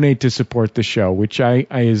donate to support the show, which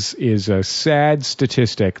is a sad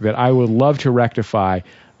statistic that I would love to rectify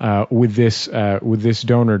with this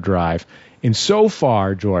donor drive. And so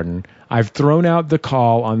far, Jordan, I've thrown out the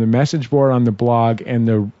call on the message board on the blog,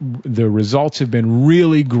 and the results have been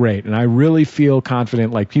really great. And I really feel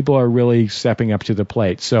confident, like people are really stepping up to the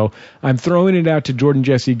plate. So I'm throwing it out to Jordan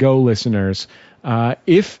Jesse Go listeners.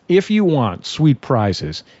 If you want sweet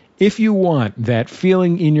prizes, if you want that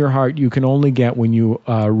feeling in your heart you can only get when you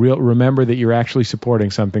remember that you're actually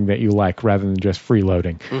supporting something that you like rather than just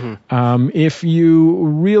freeloading. Mm-hmm. If you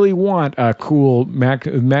really want a cool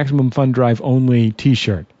Maximum Fun Drive only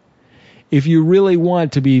T-shirt, if you really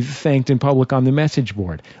want to be thanked in public on the message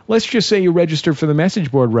board. Let's just say you registered for the message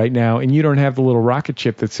board right now and you don't have the little rocket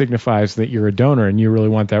chip that signifies that you're a donor and you really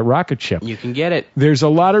want that rocket chip. You can get it. There's a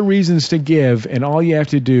lot of reasons to give, and all you have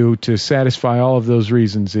to do to satisfy all of those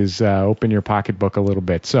reasons is open your pocketbook a little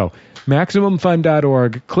bit. So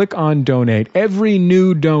MaximumFun.org, click on donate. Every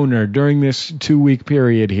new donor during this 2-week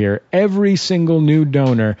period here, every single new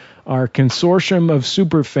donor, our consortium of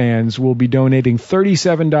superfans will be donating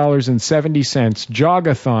 $37.70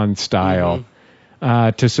 jogathon style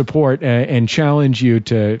to support and challenge you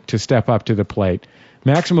to step up to the plate.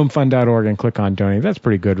 MaximumFun.org and click on donate. That's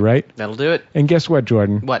pretty good, right? That'll do it. And guess what,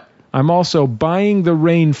 Jordan? What? I'm also buying the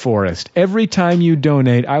rainforest. Every time you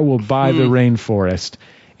donate, I will buy the rainforest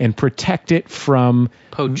and protect it from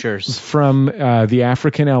poachers, from the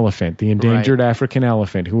African elephant, the endangered African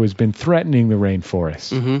elephant, who has been threatening the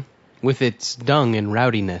rainforest. Mm-hmm. With its dung and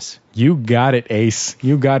rowdiness. You got it, Ace.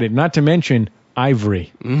 You got it. Not to mention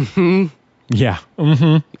ivory. Mm-hmm. Yeah.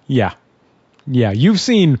 Mm-hmm. Yeah. Yeah. You've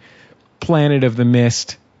seen Planet of the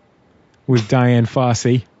Mist with Diane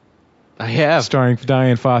Fossey. I have. Starring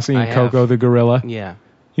Diane Fossey and Coco the gorilla. Yeah.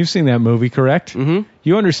 You've seen that movie, correct? Mm-hmm.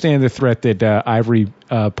 You understand the threat that ivory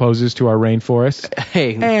poses to our rainforest?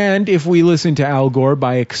 Hey. And if we listen to Al Gore,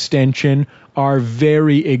 by extension, our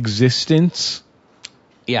very existence.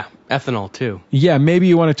 Yeah, ethanol, too. Yeah, maybe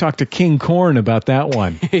you want to talk to King Corn about that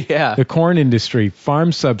one. Yeah. The corn industry,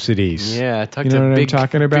 farm subsidies. Yeah, talk you know to what big, I'm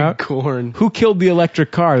talking about? Big Corn. Who killed the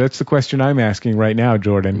electric car? That's the question I'm asking right now,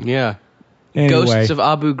 Jordan. Yeah. Anyway, Ghosts of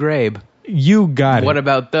Abu Ghraib. You got it. What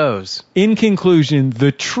about those? In conclusion,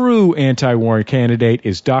 the true anti-war candidate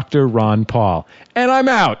is Dr. Ron Paul. And I'm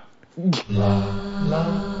out.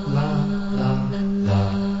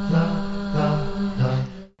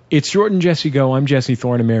 It's Jordan Jesse Go. I'm Jesse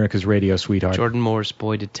Thorne, America's radio sweetheart. Jordan Morris,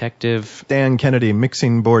 boy detective. Dan Kennedy,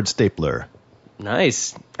 mixing board stapler.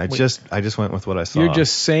 Nice. I just went with what I saw. You're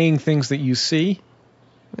just saying things that you see?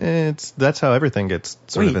 That's how everything gets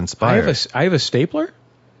sort of inspired. I have a stapler?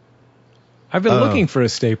 I've been looking for a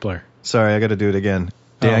stapler. Sorry, I got to do it again.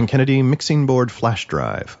 Dan Kennedy, mixing board flash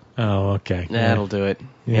drive. Oh, okay. That'll do it.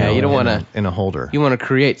 Yeah, you don't want to... In a holder. You want to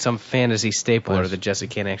create some fantasy stapler that Jesse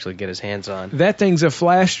can't actually get his hands on. That thing's a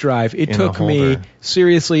flash drive. It took me...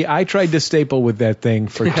 Seriously, I tried to staple with that thing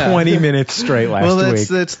for 20 minutes straight last week.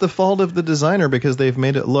 Well, that's the fault of the designer because they've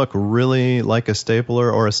made it look really like a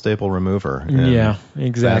stapler or a staple remover. Yeah,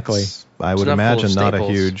 exactly. I would imagine not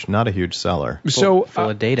a huge seller. So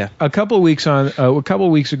full of data. A couple of weeks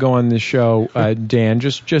ago on this show, Dan,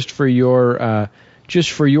 just for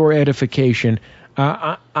your edification,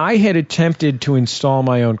 I had attempted to install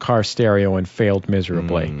my own car stereo and failed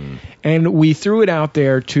miserably. And we threw it out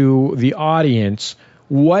there to the audience.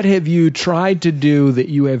 What have you tried to do that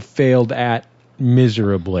you have failed at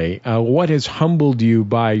miserably? What has humbled you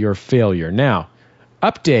by your failure? Now,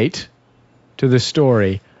 update to the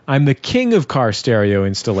story. I'm the king of car stereo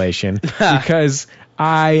installation because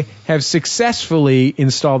I have successfully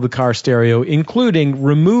installed the car stereo, including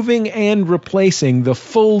removing and replacing the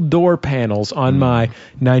full door panels on my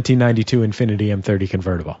 1992 Infiniti M30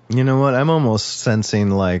 convertible. You know what? I'm almost sensing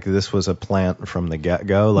like this was a plant from the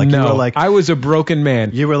get-go. Like no, you were like, I was a broken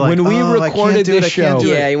man. You were like, when we recorded this show.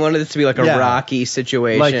 Yeah, you wanted this to be like a rocky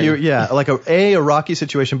situation. Like like a rocky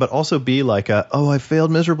situation, but also be like I failed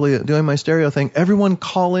miserably at doing my stereo thing. Everyone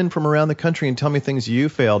call in from around the country and tell me things you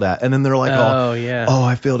failed at, and then they're like,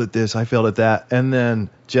 I failed at this, I failed at that, and then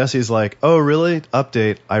Jesse's like, oh really?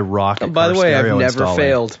 Update, I rock. By the way, I've never installing.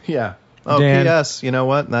 failed. Yeah. Oh, Dan, P.S. You know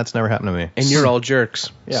what? That's never happened to me. And you're all jerks.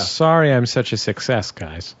 Yeah. Sorry, I'm such a success,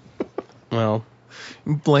 guys. Well,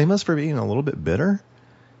 you blame us for being a little bit bitter.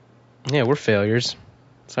 Yeah, we're failures.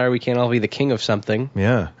 Sorry, we can't all be the king of something.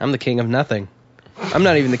 Yeah. I'm the king of nothing. I'm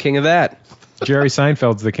not even the king of that. Jerry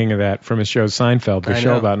Seinfeld's the king of that from his show Seinfeld, the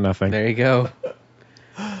show about nothing. There you go.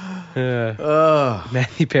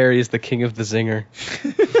 Matthew Perry is the king of the zinger.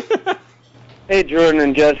 Hey, Jordan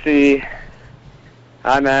and Jesse.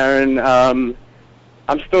 I'm Aaron. I'm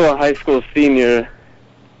still a high school senior,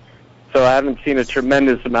 so I haven't seen a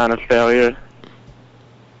tremendous amount of failure.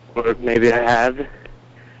 Or maybe I have.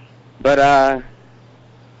 But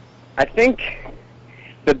I think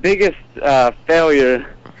the biggest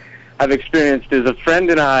failure I've experienced is a friend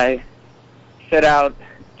and I set out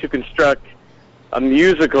to construct a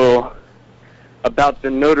musical about the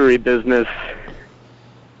notary business.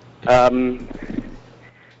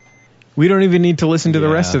 We don't even need to listen to the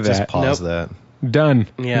rest of that. Just pause that. Done.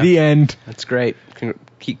 Yeah. The end. That's great.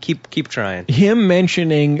 Keep trying. Him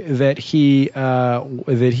mentioning that he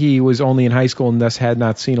was only in high school and thus had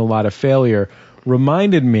not seen a lot of failure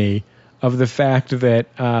reminded me of the fact that,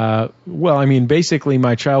 basically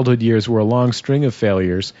my childhood years were a long string of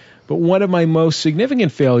failures. But one of my most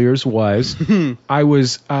significant failures was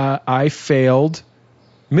I failed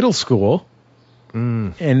middle school,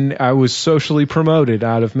 and I was socially promoted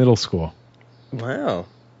out of middle school. Wow.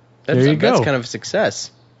 There you go. That's kind of a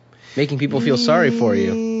success. Making people feel sorry for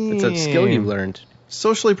you. It's a skill you learned.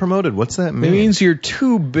 Socially promoted, what's that mean? It means you're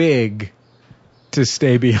too big to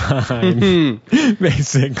stay behind,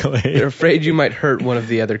 basically. They're afraid you might hurt one of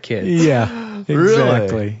the other kids. Yeah, exactly.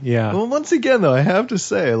 Really? Yeah. Well, once again, though, I have to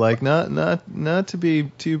say, like, not to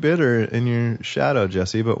be too bitter in your shadow,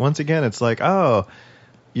 Jesse, but once again, it's like, oh,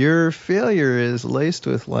 your failure is laced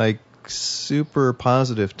with, like, super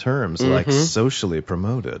positive terms, like socially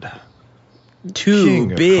promoted. Too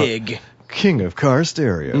big. King of car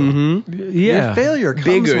stereo. Mm-hmm. Yeah. Your failure comes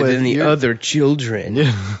bigger with than the other children.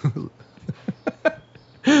 Yeah.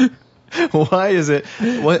 Why is it?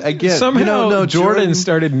 What again? Somehow Jordan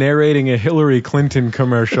started narrating a Hillary Clinton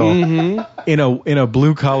commercial in a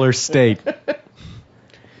blue collar state.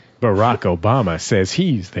 Barack Obama says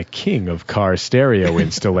he's the king of car stereo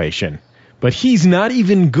installation, but he's not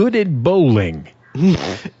even good at bowling.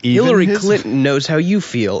 Hillary Clinton knows how you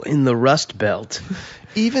feel in the Rust Belt.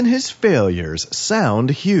 Even his failures sound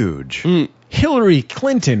huge. Hillary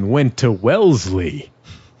Clinton went to Wellesley.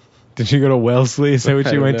 Did she go to Wellesley? Is that what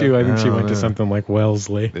she went to? I think she went to something like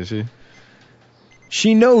Wellesley. Did she?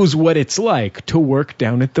 She knows what it's like to work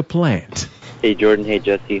down at the plant. Hey, Jordan. Hey,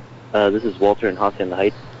 Jesse. This is Walter in Hacienda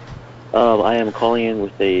Heights. I am calling in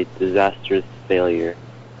with a disastrous failure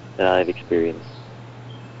that I've experienced.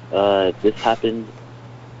 This happened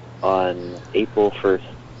on April 1st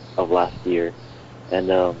of last year. And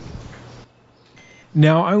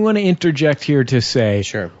now, I want to interject here to say,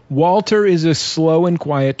 Walter is a slow and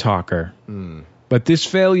quiet talker, but this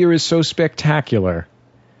failure is so spectacular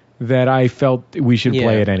that I felt we should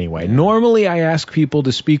play it anyway. Normally, I ask people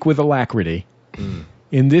to speak with alacrity.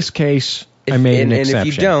 In this case, I made an exception. And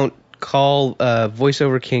if you don't, call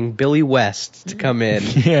voiceover king Billy West to come in.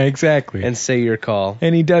 Yeah, exactly. And say your call.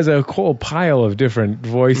 And he does a whole pile of different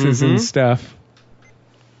voices and stuff.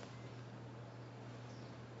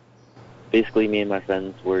 Basically, me and my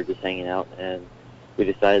friends were just hanging out, and we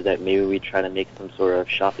decided that maybe we'd try to make some sort of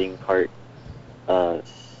shopping cart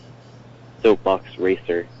soapbox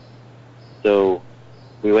racer. So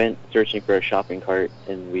we went searching for a shopping cart,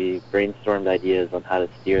 and we brainstormed ideas on how to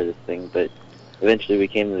steer this thing, but eventually we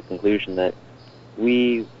came to the conclusion that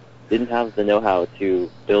we didn't have the know-how to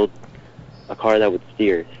build a car that would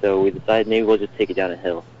steer, so we decided maybe we'll just take it down a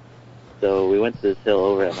hill. So we went to this hill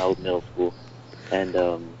over at my old middle school,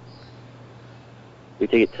 and we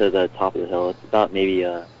take it to the top of the hill. It's about maybe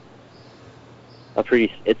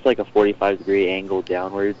it's like a 45-degree angle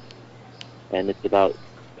downwards, and it's about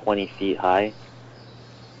 20 feet high.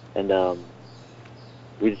 And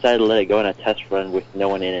we decided to let it go on a test run with no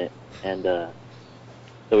one in it. And so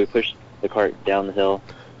we pushed the cart down the hill,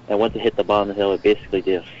 and once it hit the bottom of the hill, it basically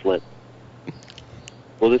did a flip.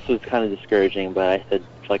 Well, this was kind of discouraging, but I said,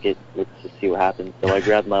 fuck it, let's just see what happens. So I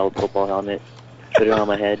grabbed my old football helmet, put it on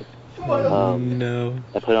my head. No.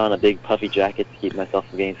 I put on a big puffy jacket to keep myself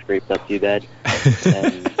from getting scraped up too bad.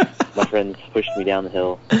 And my friends pushed me down the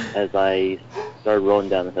hill. As I started rolling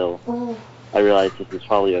down the hill, I realized this was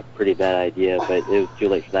probably a pretty bad idea, but it was too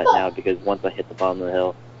late for that now, because once I hit the bottom of the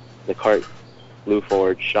hill, the cart flew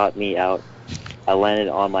forward, shot me out. I landed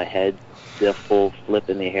on my head, did a full flip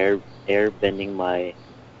in the air, bending my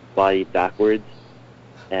body backwards,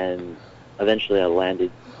 and eventually I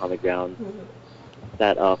landed on the ground,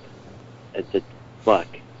 sat up, and said, fuck,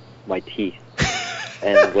 my teeth.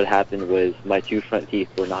 And what happened was my 2 front teeth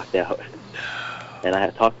were knocked out. And I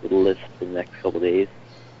had talked to the list for the next couple of days.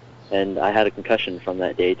 And I had a concussion from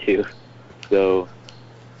that day, too. So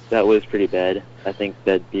that was pretty bad. I think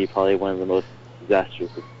that'd be probably one of the most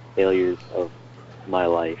disastrous failures of my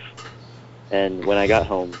life. And when I got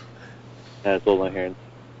home, I told my parents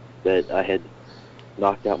that I had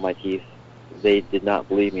knocked out my teeth. They did not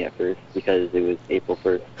believe me at first because it was April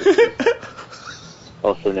 1st,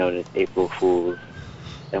 also known as April Fools.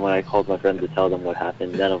 And when I called my friends to tell them what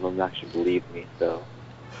happened, none of them actually believed me. So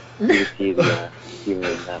you see the humor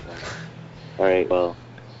in that one. All right, well,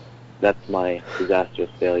 that's my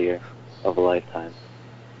disastrous failure of a lifetime.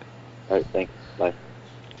 All right, thanks. Bye.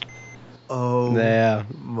 Oh, yeah.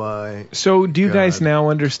 My. So, do you God. guys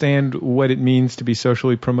now understand what it means to be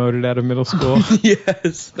socially promoted out of middle school?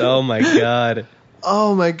 Yes. Oh, my God.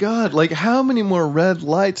 Oh, my God. Like, how many more red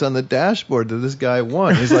lights on the dashboard did this guy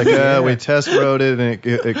want? He's like, we test rode it, and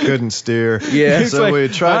it couldn't steer. Yeah. So like, we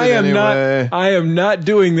tried it anyway. I am not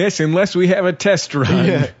doing this unless we have a test run.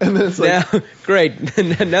 Yeah. And then it's like, Now, great.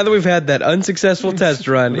 Now that we've had that unsuccessful test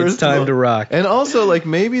run, it's time to rock. And also, like,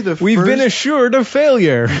 maybe We've been assured of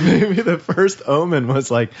failure. Maybe the first omen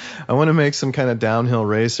was like, I want to make some kind of downhill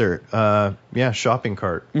racer. Shopping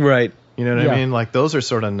cart. Right. You know what I mean? Like, those are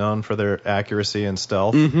sort of known for their accuracy and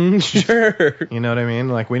stealth. Mm-hmm, sure. You know what I mean?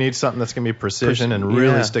 Like, we need something that's going to be precision and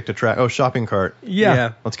really stick to track. Oh, shopping cart.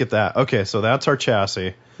 Yeah. Let's get that. Okay, so that's our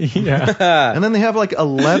chassis. Yeah. And then they have like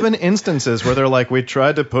 11 instances where they're like, we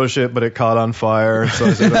tried to push it, but it caught on fire. So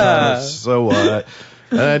I said, so what?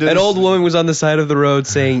 And That old woman was on the side of the road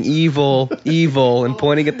saying evil, evil, and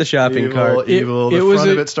pointing at the shopping cart. Evil. The front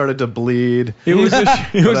of it started to bleed. It was a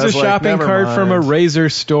like, shopping never cart from a mind. razor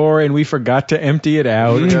store, and we forgot to empty it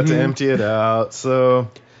out. We got to empty it out. So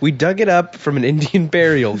We dug it up from an Indian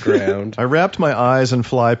burial ground. I wrapped my eyes in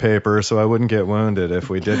fly paper so I wouldn't get wounded if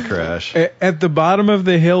we did crash. At the bottom of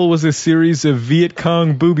the hill was a series of Viet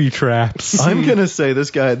Cong booby traps. I'm going to say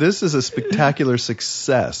this is a spectacular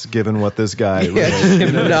success given what this guy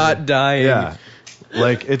him not dying. Yeah.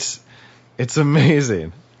 Like, it's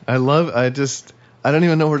amazing. I don't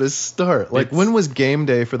even know where to start. Like, when was game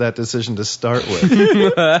day for that decision to start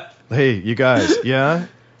with? Hey, you guys, yeah?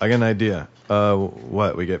 I got an idea.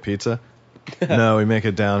 What, we get pizza? No, we make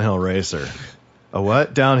a downhill racer. A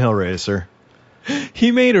what? Downhill racer.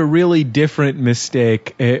 He made a really different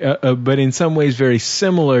mistake, but in some ways very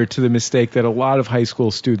similar to the mistake that a lot of high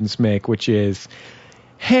school students make, which is,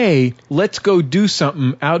 hey, let's go do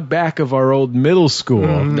something out back of our old middle school.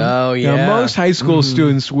 Mm-hmm. Oh, yeah. Now, most high school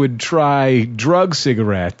students would try drug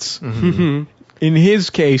cigarettes. Mm-hmm. In his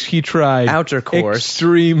case, he tried outer course.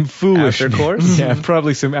 Extreme foolishness. Outer course? Yeah,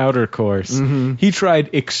 probably some outer course. Mm-hmm. He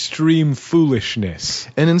tried extreme foolishness.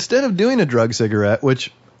 And instead of doing a drug cigarette,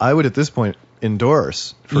 which I would at this point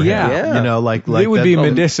endorse for him, you know, like it would be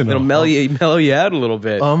medicinal. It'll mellow you out a little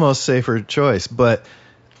bit. Almost safer choice, but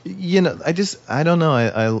you know, I don't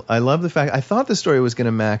know. I love the fact. I thought the story was going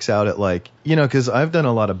to max out at like, you know, because I've done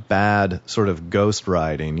a lot of bad sort of ghost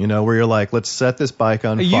riding, you know, where you're like, let's set this bike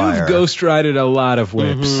on fire. You've ghost rided a lot of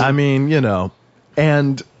whips. Mm-hmm. I mean, you know,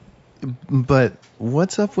 but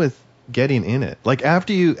what's up with getting in it? Like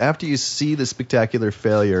after you see the spectacular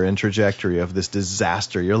failure and trajectory of this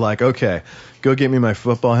disaster, you're like, okay, go get me my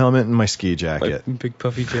football helmet and my ski jacket. My big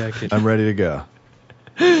puffy jacket. I'm ready to go.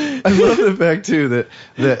 I love the fact too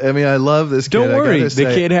that I mean, I love this kid. Don't worry,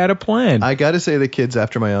 the kid had a plan. I got to say the kid's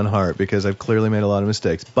after my own heart because I've clearly made a lot of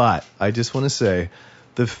mistakes. But I just want to say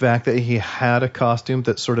the fact that he had a costume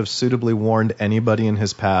that sort of suitably warned anybody in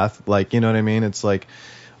his path, like, you know what I mean? It's like,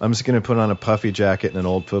 I'm just going to put on a puffy jacket and an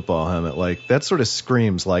old football helmet. Like, that sort of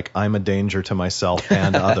screams like I'm a danger to myself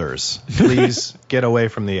and others. Please get away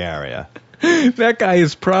from the area. That guy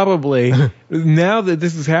is probably, now that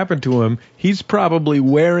this has happened to him, he's probably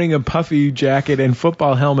wearing a puffy jacket and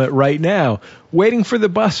football helmet right now, waiting for the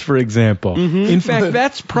bus, for example. In fact,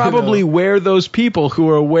 that's probably where those people who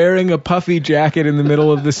are wearing a puffy jacket in the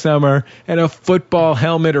middle of the summer and a football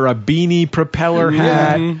helmet or a beanie propeller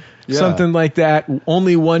hat, something like that,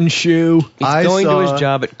 only one shoe. He's going to his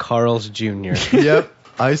job at Carl's Jr. Yep.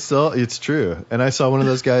 It's true. And I saw one of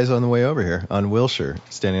those guys on the way over here on Wilshire,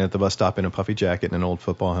 standing at the bus stop in a puffy jacket and an old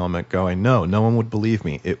football helmet going, no one would believe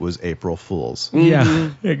me. It was April Fool's.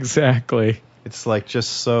 Yeah, exactly. It's like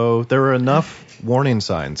just so, there are enough warning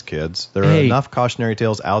signs, kids. There are enough cautionary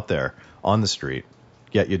tales out there on the street.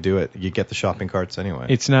 Yet you do it. You get the shopping carts anyway.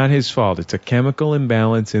 It's not his fault. It's a chemical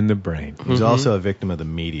imbalance in the brain. He's also a victim of the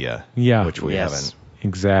media, which we haven't.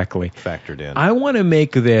 Exactly. Factored in. I want to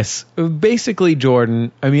make this, basically,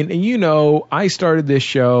 Jordan, I mean, I started this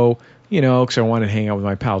show, because I wanted to hang out with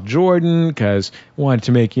my pal Jordan, because I wanted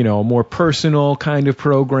to make, a more personal kind of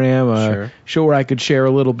program, a show where I could share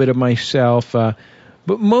a little bit of myself. But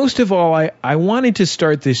most of all, I wanted to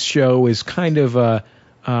start this show as kind of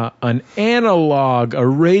an analog, a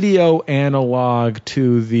radio analog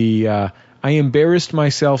to the... I embarrassed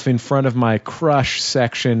myself in front of my crush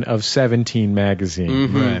section of 17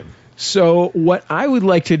 magazine. Right. So what I would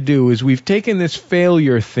like to do is we've taken this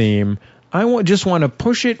failure theme. I just want to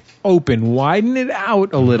push it open, widen it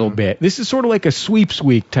out a little bit. This is sort of like a Sweeps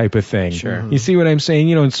Week type of thing. Sure. You see what I'm saying?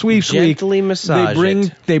 In Sweeps Week, gently massage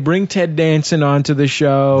they bring Ted Danson onto the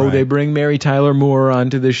show. Right. They bring Mary Tyler Moore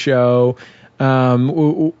onto the show.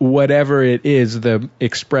 Whatever it is, the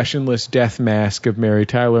expressionless death mask of Mary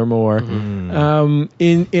Tyler Moore.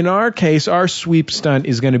 In our case, our sweep stunt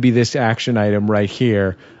is going to be this action item right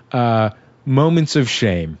here. Moments of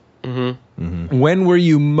shame. When were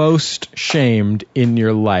you most shamed in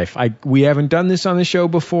your life? We haven't done this on the show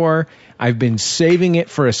before. I've been saving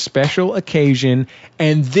it for a special occasion,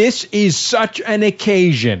 and this is such an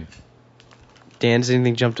occasion. Dan, does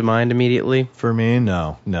anything jump to mind immediately? For me,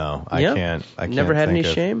 no. I can't. Never had any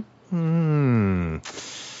shame?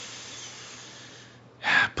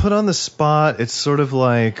 Put on the spot, it's sort of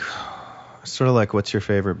like what's your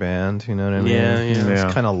favorite band? You know what I mean? Yeah.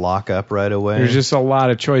 It's kind of lock up right away. There's just a lot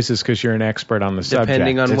of choices because you're an expert on the subject.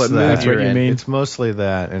 Depending on what mood that's you're what you in. mean. It's mostly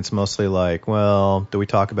that. And it's mostly like, well, do we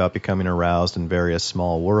talk about becoming aroused in various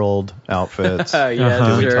small world outfits?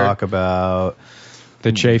 Do we talk about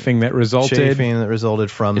the chafing that resulted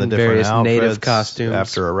from the in different various outfits native costumes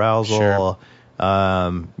after arousal? I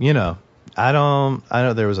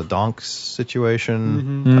know there was a donk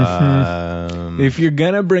situation. If you're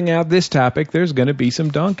gonna bring out this topic, there's gonna be some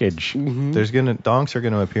donkage. Donks are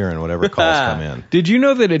gonna appear in whatever calls come in. Did you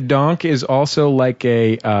know that a donk is also like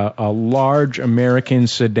a large American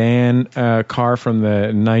sedan car from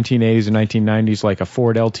the 1980s and 1990s, like a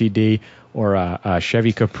Ford LTD or a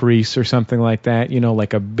Chevy Caprice or something like that?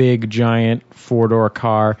 Like a big giant four-door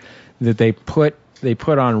car that they put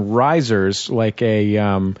on risers like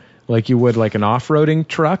like you would like an off-roading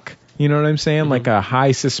truck. You know what I'm saying? Like a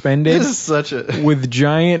high suspended. This is such a with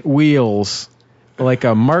giant wheels, like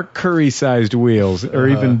a Mark Curry-sized wheels, or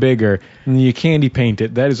even bigger. And you candy paint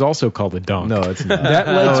it. That is also called a donk. No, it's not. That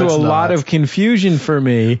led to a lot of confusion for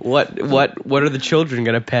me. What are the children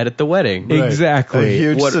going to pet at the wedding? Right. Exactly. A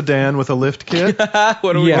huge sedan with a lift kit?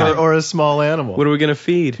 Or a small animal. What are we going to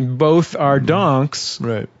feed? Both are donks.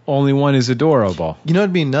 Right. Only one is adorable. You know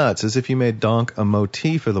what'd be nuts is if you made donk a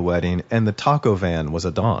motif for the wedding and the taco van was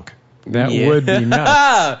a donk. That would be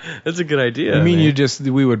nuts. That's a good idea. You mean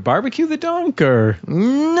we would barbecue the donk, or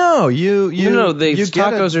no?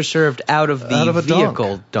 Tacos are served out of the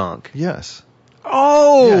vehicle donk. Yes.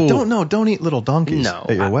 Oh, yeah, don't eat little donkeys at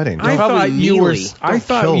your wedding. I thought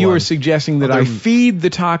you were suggesting that I feed the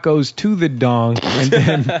tacos to the donk and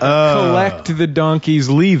then collect the donkey's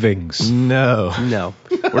leavings. No,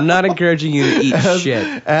 we're not encouraging you to eat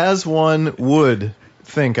shit. As one would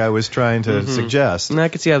think I was trying to suggest. And I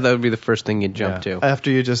could see how that would be the first thing you'd jump to. After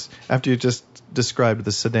you just described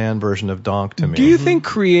the sedan version of donk to me. Do you think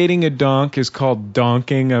creating a donk is called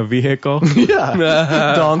donking a vehicle?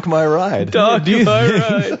 Yeah. Donk my ride. Donk my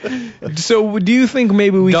ride. So do you think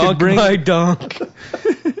maybe we could bring my donk?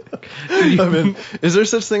 I mean, is there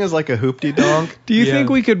such thing as like a hoopty donk? Do you think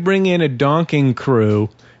we could bring in a donking crew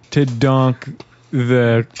to donk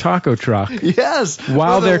the taco truck? Yes.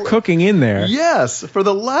 While they're cooking in there. Yes. For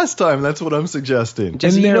the last time, that's what I'm suggesting.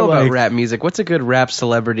 Jesse, you know about rap music. What's a good rap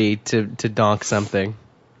celebrity to donk something?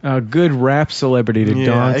 A good rap celebrity to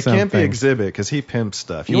donk it something. can't be Exhibit because he pimps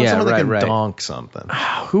stuff. You want someone that can donk something.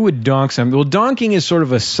 Who would donk something? Well, donking is sort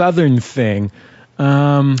of a southern thing.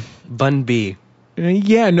 Bun B.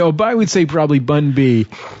 Yeah, no, but I would say probably Bun B.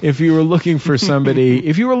 If you were looking for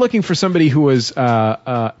somebody, who was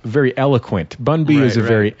very eloquent, Bun B is a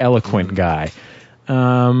very eloquent guy.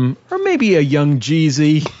 Or maybe a young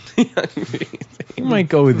Jeezy. You might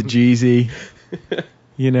go with Jeezy.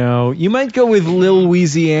 You know, you might go with Lil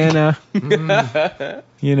Louisiana.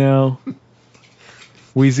 You know,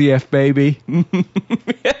 Wheezy F Baby.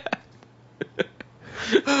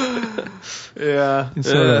 Yeah, it's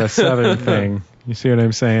sort of a southern thing. You see what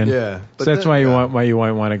I'm saying? Yeah, so that's why you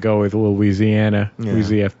might want to go with Lil Louisiana,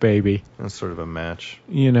 Wheezy F Baby. That's sort of a match.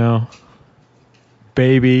 You know,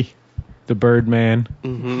 Baby, the Birdman.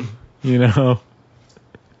 Mm-hmm. You know.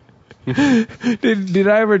 Did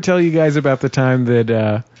I ever tell you guys about the time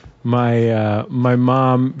that my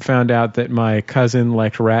mom found out that my cousin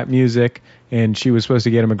liked rap music and she was supposed to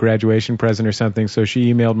get him a graduation present or something, so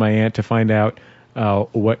she emailed my aunt to find out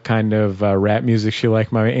what kind of rap music she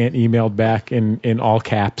liked. My aunt emailed back in all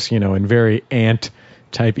caps, in very aunt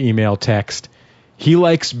type email text. He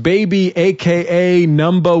likes Baby, a.k.a.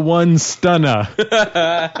 number one stunner.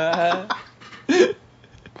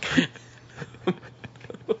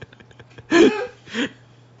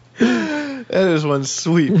 That is one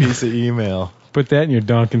sweet piece of email. Put that in your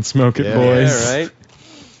donk and smoke it, boys. Yeah, right?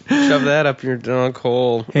 Shove that up your donk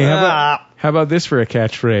hole. Hey, how about this for a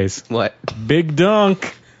catchphrase? What? Big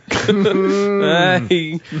donk.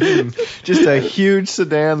 Just a huge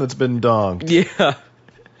sedan that's been donked. Yeah.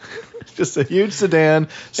 Just a huge sedan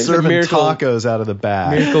serving tacos out of the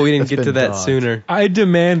back. Miracle we didn't get to that sooner. I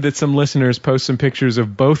demand that some listeners post some pictures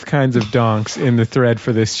of both kinds of donks in the thread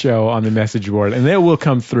for this show on the message board, and they will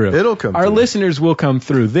come through. It'll come Our through. listeners will come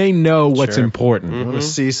through. They know what's important. Mm-hmm. Let's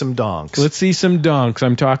see some donks. Let's see some donks.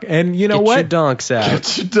 I'm talking, and you know Get what? your donks out.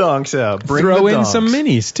 Get your donks out. Bring Throw the in donks. some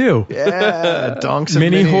minis too. Yeah, donks and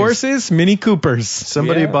mini minis. horses, mini Coopers.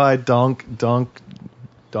 Somebody buy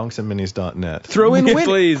donksandminis.net. Throw in Winnie.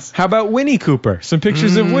 Please. How about Winnie Cooper? Some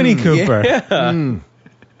pictures of Winnie Cooper. Yeah.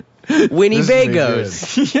 Winnie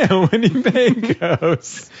Bagos. Yeah, Winnie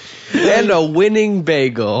Bagos. And a winning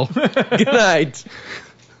bagel. Good night.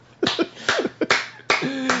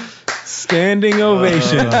 Standing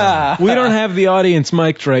ovation. We don't have the audience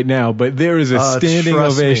mic'd right now, but there is a standing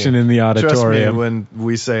ovation in the auditorium. Trust me when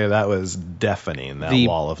we say that was deafening, that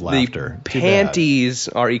wall of laughter. The panties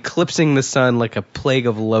are eclipsing the sun like a plague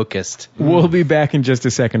of locust. We'll be back in just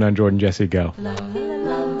a second on Jordan Jesse Go.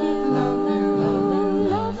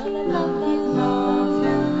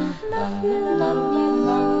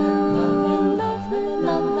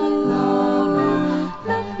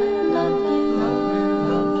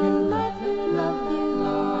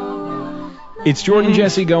 It's Jordan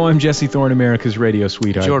Jesse Go. I'm Jesse Thorne, America's radio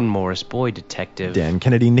sweetheart. Jordan Morris, boy detective. Dan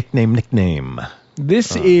Kennedy, nickname.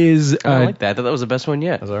 This is... I like that. I thought that was the best one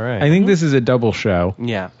yet. That's all right. I think this is a double show.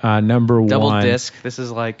 Yeah. Number Double one. disc. This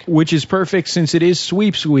is like... Which is perfect since it is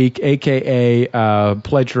Sweeps Week, a.k.a.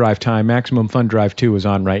 Pledge Drive Time. Maximum Fun Drive 2 is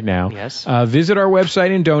on right now. Yes. Visit our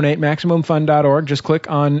website and donate, MaximumFun.org. Just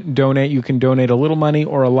click on donate. You can donate a little money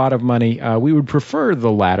or a lot of money. We would prefer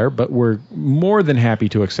the latter, but we're more than happy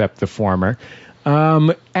to accept the former.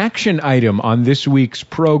 Action item on this week's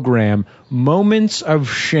program, Moments of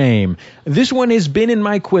Shame. This one has been in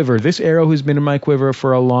my quiver. This arrow has been in my quiver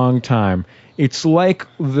for a long time. It's like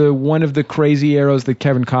one of the crazy arrows that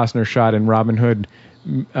Kevin Costner shot in Robin Hood,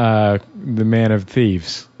 the Man of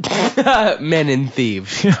Thieves. Men and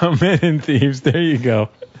Thieves. Yeah, Men and Thieves. There you go.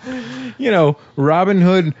 Robin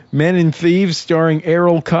Hood, Men and Thieves starring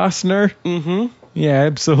Errol Costner. Mm-hmm. Yeah,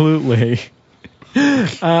 absolutely.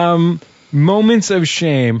 Moments of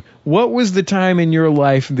shame. What was the time in your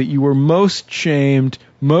life that you were most shamed,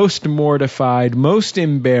 most mortified, most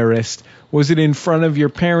embarrassed? Was it in front of your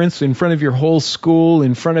parents, in front of your whole school,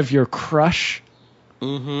 in front of your crush?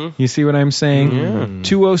 Mm-hmm. You see what I'm saying? Yeah.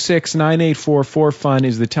 206-984-4FUN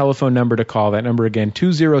is the telephone number to call. That number again,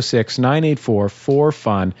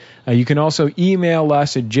 206-984-4FUN. You can also email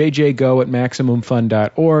us at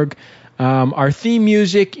jjgo@maximumfun.org. Our theme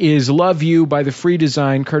music is Love You by The Free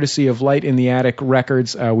Design, courtesy of Light in the Attic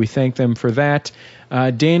Records. We thank them for that.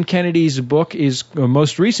 Dan Kennedy's book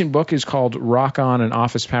most recent book is called Rock On, an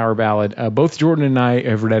Office Power Ballad. Both Jordan and I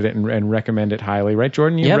have read it and recommend it highly. Right,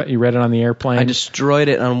 Jordan? You read it on the airplane? I destroyed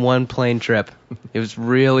it on one plane trip. It was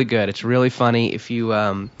really good. It's really funny. If you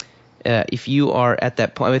are at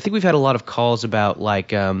that point, I think we've had a lot of calls about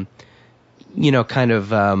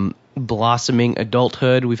blossoming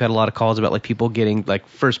adulthood. We've had a lot of calls about like people getting like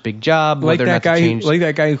first big job, Like whether or that not guy, to change. like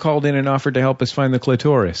that guy who called in and offered to help us find the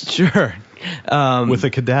clitoris. Sure. With a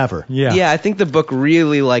cadaver. Yeah. Yeah, I think the book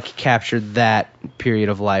really like captured that period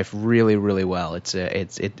of life really, really well. It's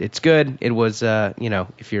good. It was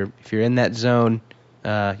if you're in that zone,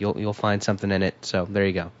 you'll find something in it. So there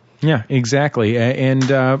you go. Yeah, exactly. And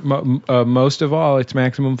most of all, it's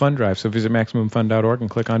Maximum Fund Drive. So visit MaximumFund.org and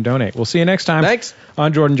click on Donate. We'll see you next time. Thanks.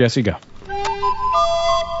 On Jordan Jesse Go.